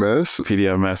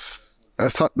 PDMS.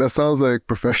 That sounds like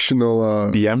professional.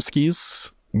 DM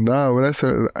skis? Nah, when I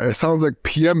said it sounds like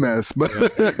PMS, but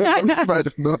I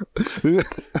don't know.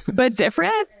 But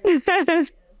different.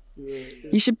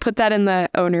 You should put that in the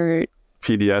owner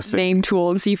PDS. name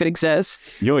tool and see if it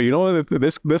exists. Yo, you know what?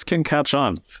 This can catch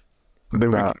on.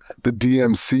 Nah, the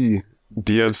DMC.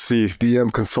 DMC.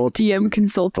 DM consultant. DM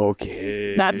consultant.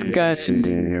 Okay. That's good.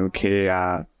 Okay.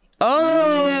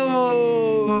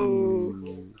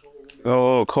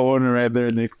 Oh, co-owner right there,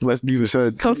 Nick. Let's do this.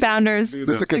 co-founders. This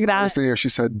is Look at that. here. She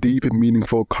said deep and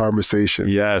meaningful conversation.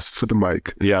 Yes. To the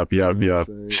mic. Yep.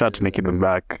 Shout to Nick in the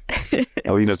back.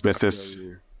 Alina's business.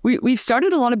 We've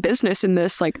started a lot of business in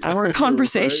this like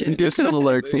conversation. It's kind of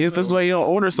like This is why you don't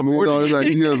owner some you know,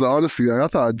 ideas. Honestly, like, I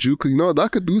thought Juke, you know,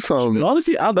 that could do something.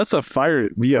 Honestly, that's a fire.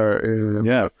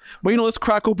 Yeah. But you know, let's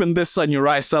crack open this on your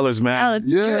rice sellers, man.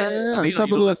 Yeah. Let's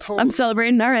have a little I'm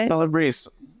celebrating. All right. Celebrate.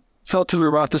 Felt to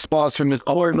about the sponsor Miss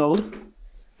Arnold.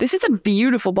 This is a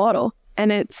beautiful bottle,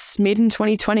 and it's made in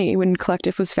 2020 when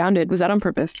Kollektif was founded. Was that on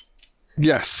purpose?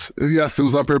 Yes, it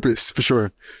was on purpose for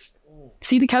sure.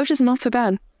 See, the couch is not so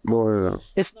bad. More,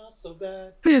 It's Not so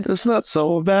bad. It's not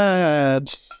so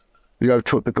bad. you gotta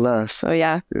tilt the glass. oh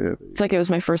yeah. Yeah. It's like it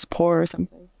was my first pour or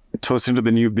something. Toasting to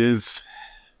the new biz.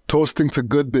 Toasting to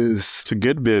good biz. To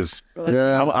good biz.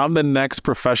 Yeah. I'm the next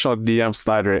professional DM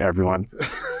slider, everyone.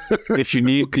 If you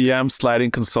need DM sliding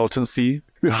consultancy,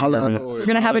 Holla. We're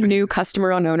gonna have a new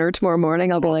customer on Owner tomorrow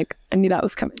morning. I'll be like, I knew that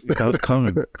was coming. that's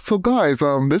coming. So guys,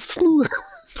 this was new.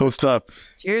 Toast up.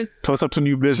 Cheers. Toast up to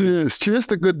new business. Cheers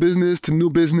to good business, to new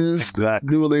business, Exactly.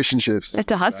 new relationships.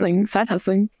 To hustling, side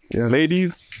hustling. Yeah.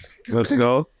 Ladies, let's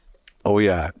go. Oh,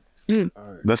 yeah.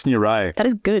 That's new rye. That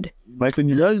is good. Like the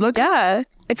new Yeah, you like Yeah,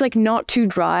 it's like not too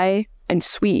dry and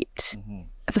sweet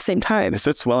at the same time. It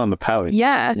sits well on the palate.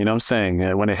 Yeah, You know what I'm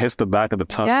saying? When it hits the back of the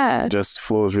tongue, Yeah. it just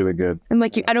flows really good. and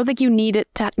like I don't think you need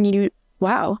it to need.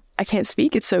 Wow, I can't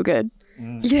speak. It's so good.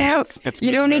 You know, It's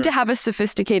you don't need to mesmeric. have a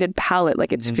sophisticated palate.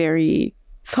 Like it's very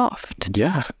soft.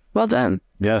 Yeah. Well done.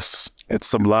 Yes. It's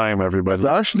sublime, everybody.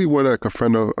 That's actually what like a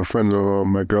friend of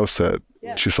my girl said.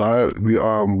 She saw it.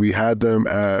 We had them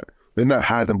at we not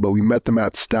had them, but we met them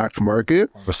at Stacked Market,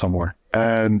 Or somewhere.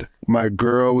 and my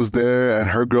girl was there, and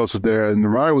her girls was there,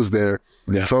 and Ryan was there.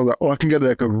 Yeah. So I was like, oh, I can get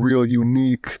like a real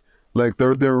unique, like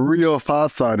their real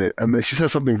thoughts on it. And then she said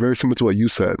something very similar to what you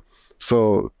said.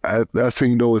 So that's how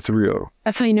you know it's real.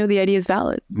 That's how you know the idea is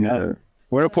valid. Yeah.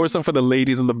 We're going to pour some for the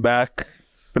ladies in the back,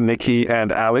 for Nikki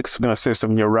and Alex. We're going to say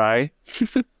some rye.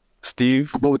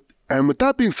 Steve. And with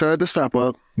that being said, let's wrap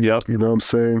up. Yep. You know what I'm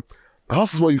saying? The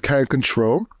house is what you can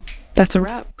control. That's a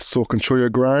wrap. So control your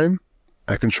grind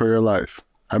and control your life.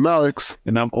 I'm Alex,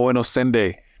 And I'm Owen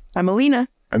Osende. I'm Alina.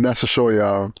 and that's the show,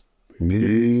 y'all.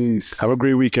 Peace. Have a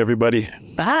great week, everybody.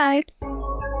 Bye.